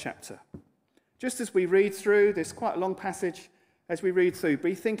whole chapter. Just as we read through this quite a long passage, as we read through,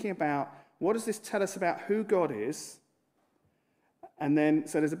 be thinking about what does this tell us about who God is? And then,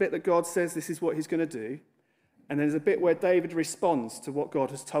 so there's a bit that God says this is what he's going to do. And then there's a bit where David responds to what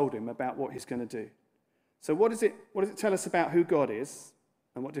God has told him about what he's going to do. So what does it tell us about who God is?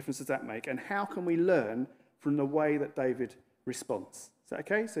 And what difference does that make? And how can we learn from the way that David responds? Is that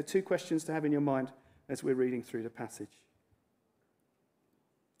okay? So 2 questions to have in your mind as we're reading through the passage.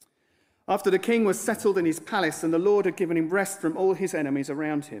 After the king was settled in his palace and the Lord had given him rest from all his enemies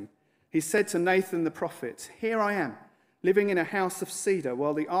around him, he said to Nathan the prophet, "Here I am, living in a house of cedar,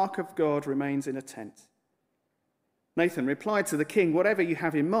 while the ark of God remains in a tent." Nathan replied to the king, "Whatever you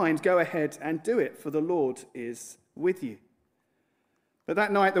have in mind, go ahead and do it, for the Lord is with you." But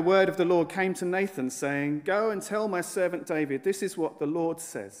that night the word of the Lord came to Nathan, saying, "Go and tell my servant David, this is what the Lord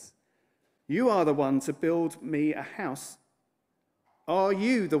says. You are the one to build me a house. Are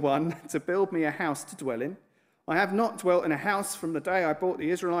you the one to build me a house to dwell in? I have not dwelt in a house from the day I brought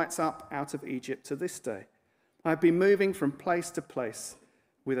the Israelites up out of Egypt to this day. I have been moving from place to place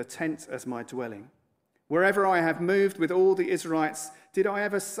with a tent as my dwelling. Wherever I have moved with all the Israelites, did I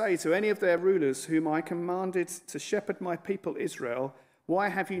ever say to any of their rulers whom I commanded to shepherd my people Israel, 'Why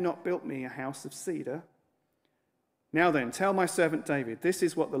have you not built me a house of cedar?' Now then, tell my servant David, this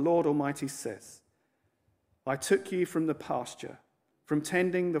is what the Lord Almighty says. I took you from the pasture, from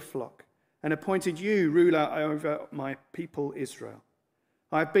tending the flock, and appointed you ruler over my people Israel.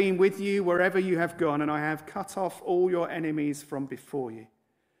 I have been with you wherever you have gone, and I have cut off all your enemies from before you.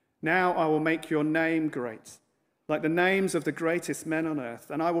 Now I will make your name great, like the names of the greatest men on earth,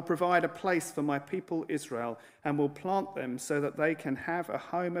 and I will provide a place for my people Israel, and will plant them so that they can have a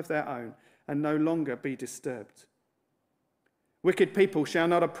home of their own and no longer be disturbed. Wicked people shall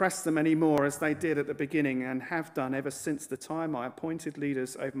not oppress them any more as they did at the beginning and have done ever since the time I appointed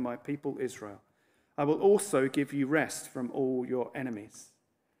leaders over my people Israel. I will also give you rest from all your enemies.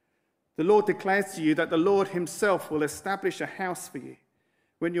 The Lord declares to you that the Lord himself will establish a house for you.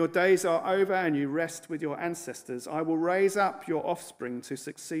 When your days are over and you rest with your ancestors, I will raise up your offspring to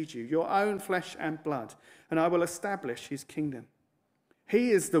succeed you, your own flesh and blood, and I will establish his kingdom.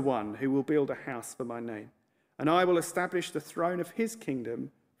 He is the one who will build a house for my name, and I will establish the throne of his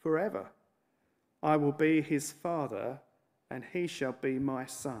kingdom forever. I will be his father, and he shall be my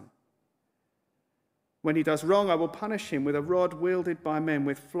son. When he does wrong, I will punish him with a rod wielded by men,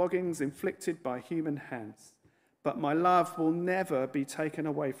 with floggings inflicted by human hands. But my love will never be taken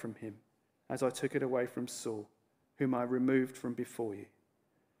away from him, as I took it away from Saul, whom I removed from before you.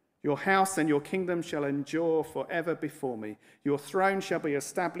 Your house and your kingdom shall endure forever before me. Your throne shall be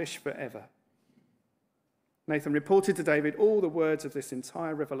established forever. Nathan reported to David all the words of this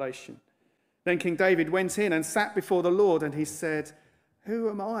entire revelation. Then King David went in and sat before the Lord, and he said, "Who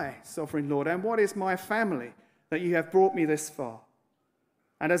am I, sovereign Lord, and what is my family that you have brought me this far?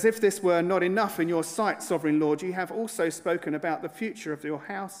 And as if this were not enough in your sight, sovereign Lord, you have also spoken about the future of your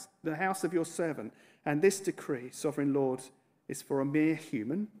house, the house of your servant. And this decree, sovereign Lord, is for a mere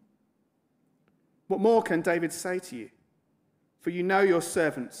human. What more can David say to you? For you know your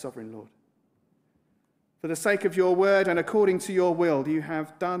servant, sovereign Lord. For the sake of your word and according to your will, you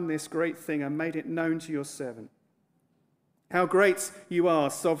have done this great thing and made it known to your servant. How great you are,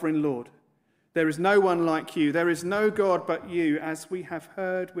 sovereign Lord. There is no one like you. There is no God but you, as we have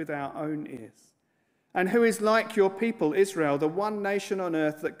heard with our own ears. And who is like your people, Israel, the one nation on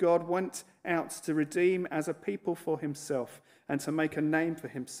earth that God went out to redeem as a people for himself and to make a name for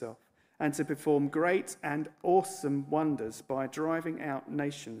himself and to perform great and awesome wonders by driving out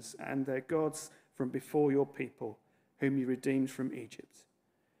nations and their gods from before your people, whom you redeemed from Egypt.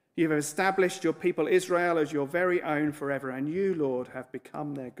 You have established your people Israel as your very own forever, and you, Lord, have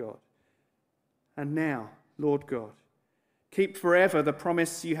become their God. And now, Lord God, keep forever the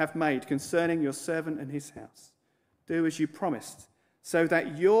promise you have made concerning your servant and his house. Do as you promised, so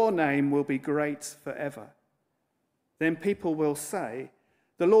that your name will be great forever. Then people will say,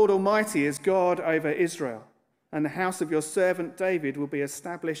 the Lord Almighty is God over Israel, and the house of your servant David will be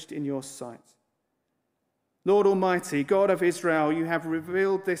established in your sight. Lord Almighty, God of Israel, you have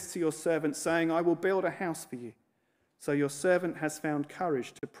revealed this to your servant, saying, I will build a house for you. So your servant has found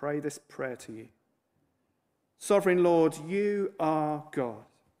courage to pray this prayer to you. Sovereign Lord, you are God.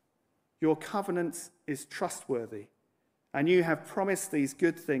 Your covenant is trustworthy, and you have promised these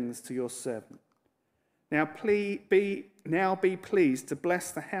good things to your servant. Now be pleased to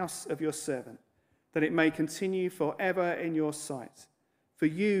bless the house of your servant, that it may continue forever in your sight. For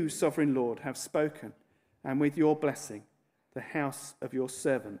you, Sovereign Lord, have spoken, and with your blessing, the house of your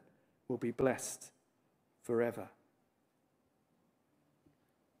servant will be blessed forever.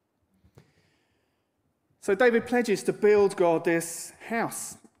 So David pledges to build God this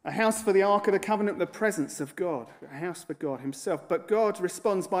house, a house for the Ark of the Covenant, the presence of God, a house for God himself. But God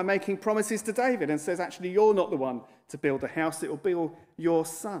responds by making promises to David and says, actually, you're not the one to build the house, it will be your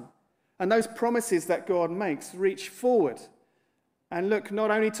son. And those promises that God makes reach forward and look not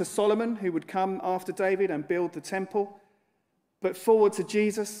only to Solomon, who would come after David and build the temple, but forward to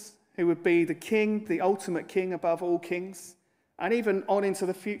Jesus, who would be the king, the ultimate king above all kings, and even on into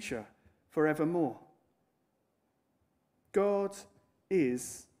the future forevermore. God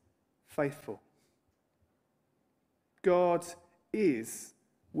is faithful. God is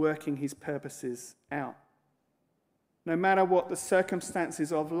working his purposes out. No matter what the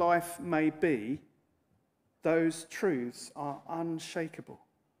circumstances of life may be, those truths are unshakable.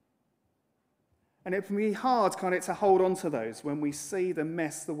 And it can be hard, can't it, to hold on to those when we see the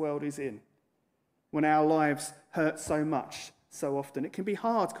mess the world is in, when our lives hurt so much, so often. It can be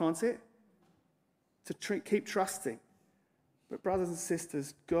hard, can't it, to keep trusting. But brothers and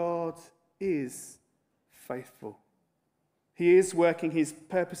sisters, God is faithful. He is working his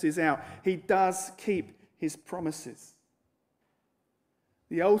purposes out. He does keep his promises.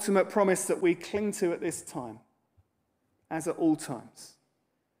 The ultimate promise that we cling to at this time, as at all times,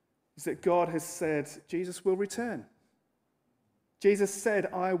 is that God has said Jesus will return. Jesus said,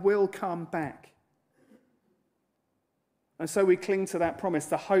 I will come back. And so we cling to that promise,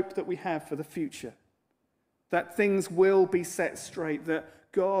 the hope that we have for the future. that things will be set straight,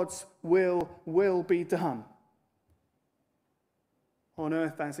 that God's will be done on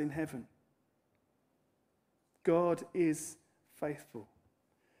earth as in heaven. God is faithful.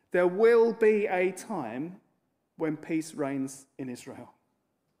 There will be a time when peace reigns in Israel.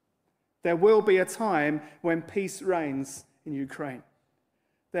 There will be a time when peace reigns in Ukraine.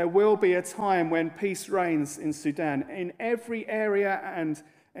 There will be a time when peace reigns in Sudan. In every area and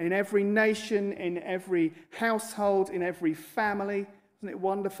in every nation, in every household, in every family. Isn't it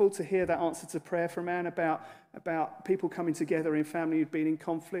wonderful to hear that answer to prayer from Anne about people coming together in family who'd been in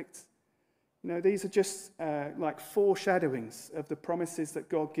conflict? You know, these are just like foreshadowings of the promises that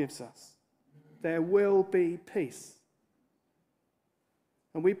God gives us. There will be peace.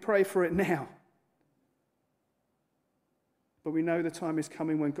 And we pray for it now. But we know the time is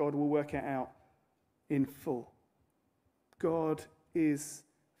coming when God will work it out in full. God is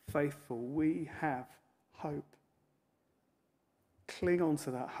faithful. We have hope. Cling on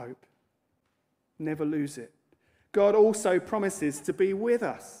to that hope. Never lose it. God also promises to be with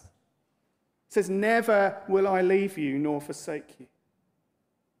us. It says, never will I leave you nor forsake you.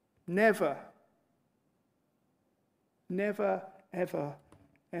 Never. Never, ever,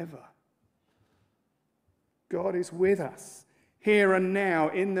 ever. God is with us here and now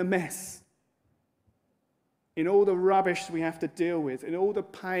in the mess, in all the rubbish we have to deal with, in all the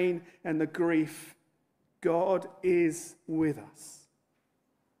pain and the grief. God is with us.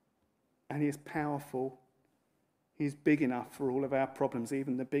 And He is powerful. He is big enough for all of our problems,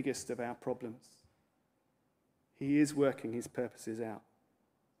 even the biggest of our problems. He is working His purposes out.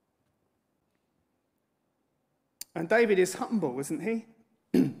 And David is humble, isn't he?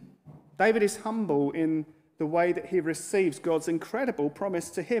 David is humble in the way that he receives God's incredible promise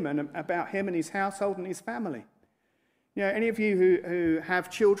to him and about him and his household and his family. You know, any of you who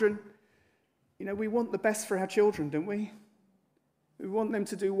have children, you know, we want the best for our children, don't we? We want them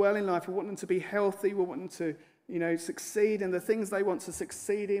to do well in life. We want them to be healthy. We want them to, you know, succeed in the things they want to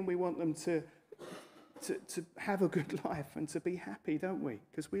succeed in. We want them to have a good life and to be happy, don't we?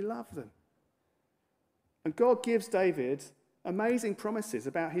 Because we love them. And God gives David amazing promises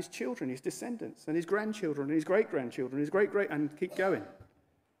about his children, his descendants, and his grandchildren, and his great-grandchildren, his great-great, and keep going.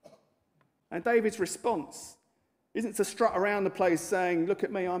 And David's response isn't to strut around the place saying, look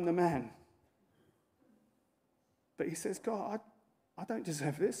at me, I'm the man. But he says, God, I don't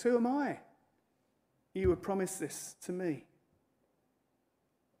deserve this. Who am I? You would promise this to me.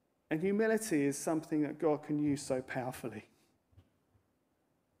 And humility is something that God can use so powerfully.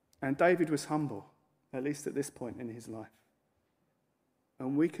 And David was humble, at least at this point in his life.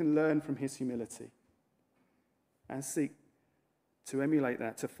 And we can learn from his humility and seek to emulate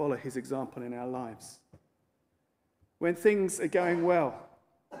that, to follow his example in our lives. When things are going well,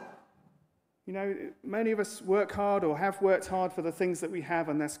 you know, many of us work hard or have worked hard for the things that we have,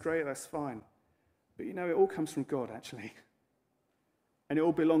 and that's great, that's fine. But you know, it all comes from God, actually. And it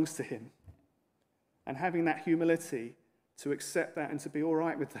all belongs to Him. And having that humility to accept that and to be all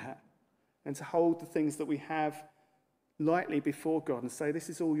right with that, and to hold the things that we have lightly before God and say, this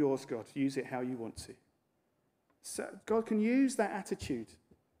is all yours, God. Use it how you want to. So God can use that attitude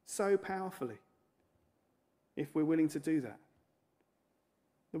so powerfully if we're willing to do that.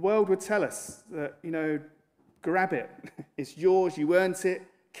 The world would tell us that, you know, grab it. It's yours. You earned it.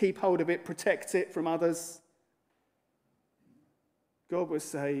 Keep hold of it. Protect it from others. God would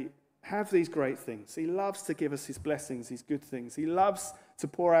say, have these great things. He loves to give us His blessings, His good things. He loves to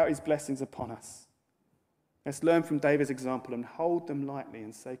pour out His blessings upon us. Let's learn from David's example and hold them lightly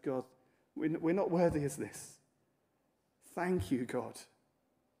and say, God, we're not worthy as this. Thank you, God.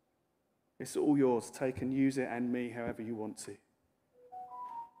 It's all yours. Take and use it and me however you want to.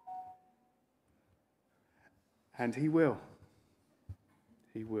 And He will.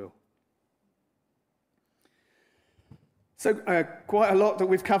 He will. So quite a lot that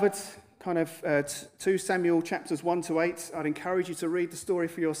we've covered, kind of 2 Samuel chapters 1 to 8. I'd encourage you to read the story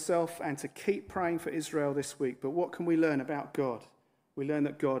for yourself and to keep praying for Israel this week. But what can we learn about God? We learn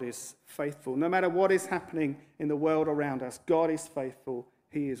that God is faithful. No matter what is happening in the world around us, God is faithful.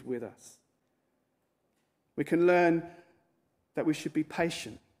 He is with us. We can learn that we should be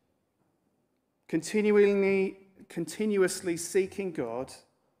patient, continuously seeking God,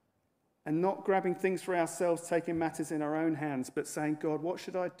 and not grabbing things for ourselves, taking matters in our own hands, but saying, God, what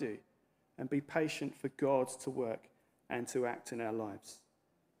should I do? And be patient for God to work and to act in our lives.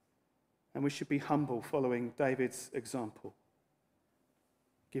 And we should be humble, following David's example,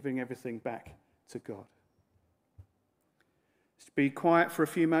 giving everything back to God. Just be quiet for a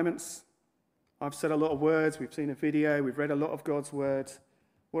few moments. I've said a lot of words. We've seen a video. We've read a lot of God's word.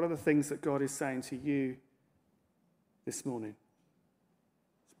 What are the things that God is saying to you this morning.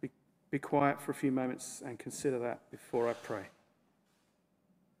 Be quiet for a few moments and consider that before I pray.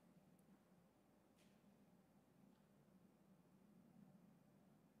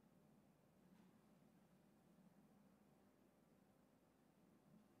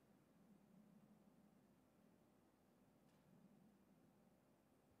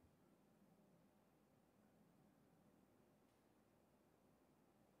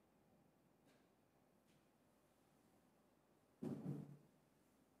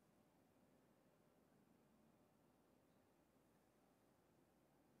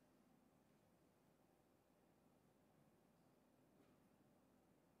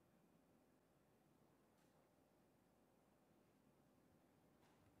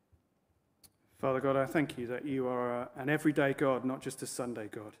 Father God, I thank you that you are an everyday God, not just a Sunday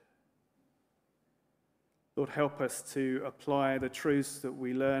God. Lord, help us to apply the truths that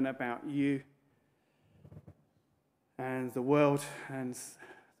we learn about you and the world and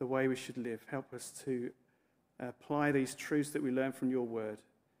the way we should live. Help us to apply these truths that we learn from your word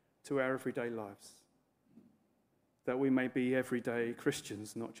to our everyday lives, that we may be everyday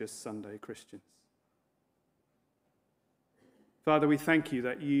Christians, not just Sunday Christians. Father, we thank you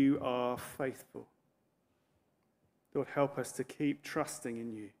that you are faithful. Lord, help us to keep trusting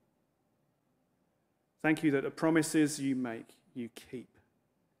in you. Thank you that the promises you make, you keep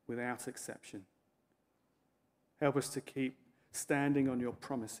without exception. Help us to keep standing on your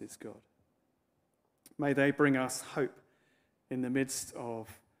promises, God. May they bring us hope in the midst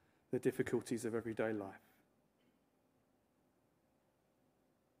of the difficulties of everyday life.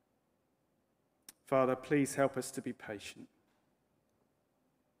 Father, please help us to be patient.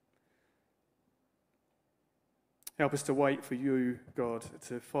 Help us to wait for you, God,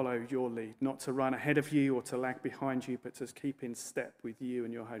 to follow your lead, not to run ahead of you or to lag behind you, but to keep in step with you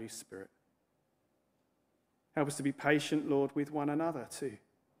and your Holy Spirit. Help us to be patient, Lord, with one another too.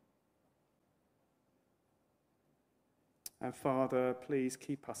 And Father, please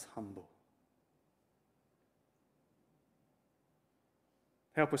keep us humble.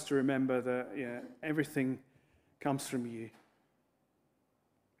 Help us to remember that everything comes from you.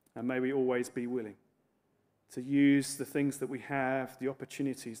 And may we always be willing to use the things that we have, the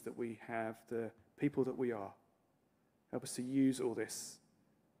opportunities that we have, the people that we are. Help us to use all this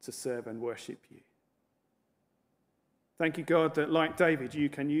to serve and worship you. Thank you, God, that like David, you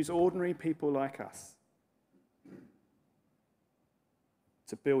can use ordinary people like us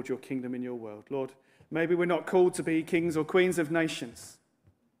to build your kingdom in your world. Lord, maybe we're not called to be kings or queens of nations,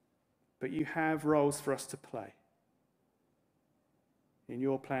 but you have roles for us to play in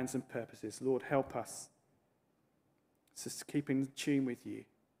your plans and purposes. Lord, help us to keep in tune with you.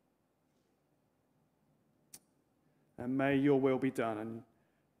 And may your will be done and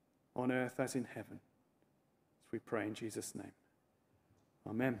on earth as in heaven. As we pray in Jesus' name.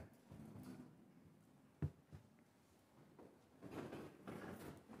 Amen.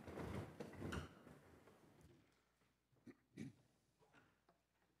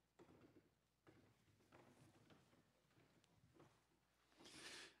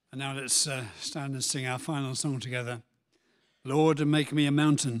 And now let's stand and sing our final song together. Lord, make me a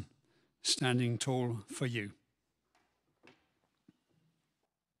mountain, standing tall for you.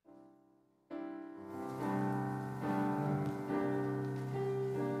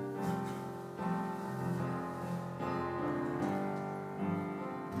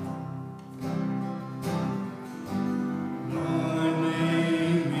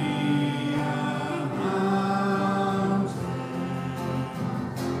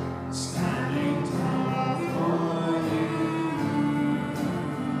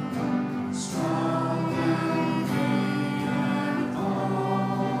 Strong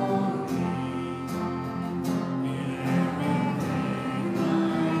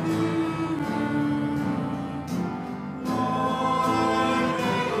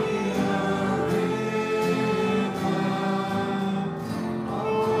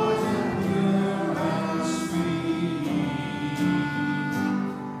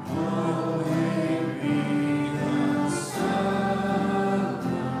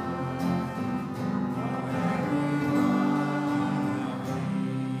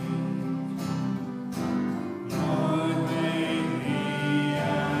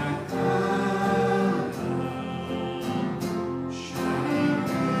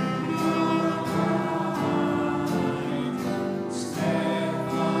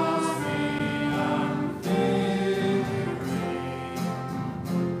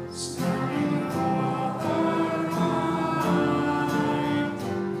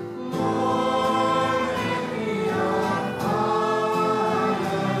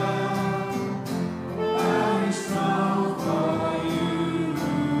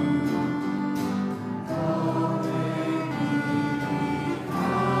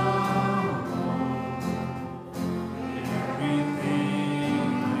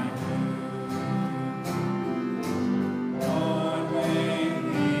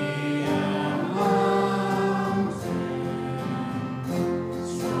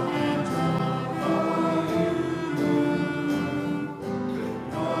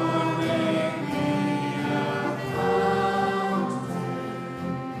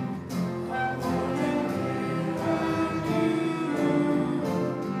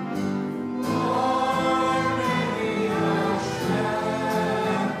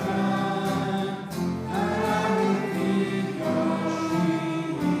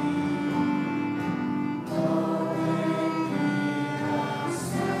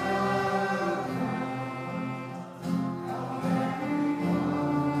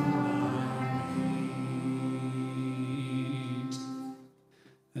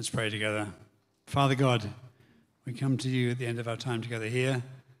Let's pray together. Father God, we come to you at the end of our time together here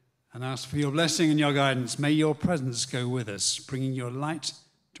and ask for your blessing and your guidance. May your presence go with us, bringing your light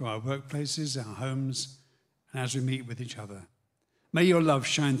to our workplaces, our homes, and as we meet with each other. May your love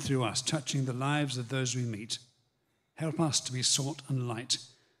shine through us, touching the lives of those we meet. Help us to be salt and light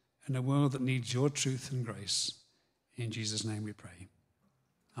in a world that needs your truth and grace. In Jesus' name we pray.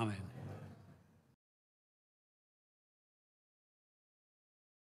 Amen.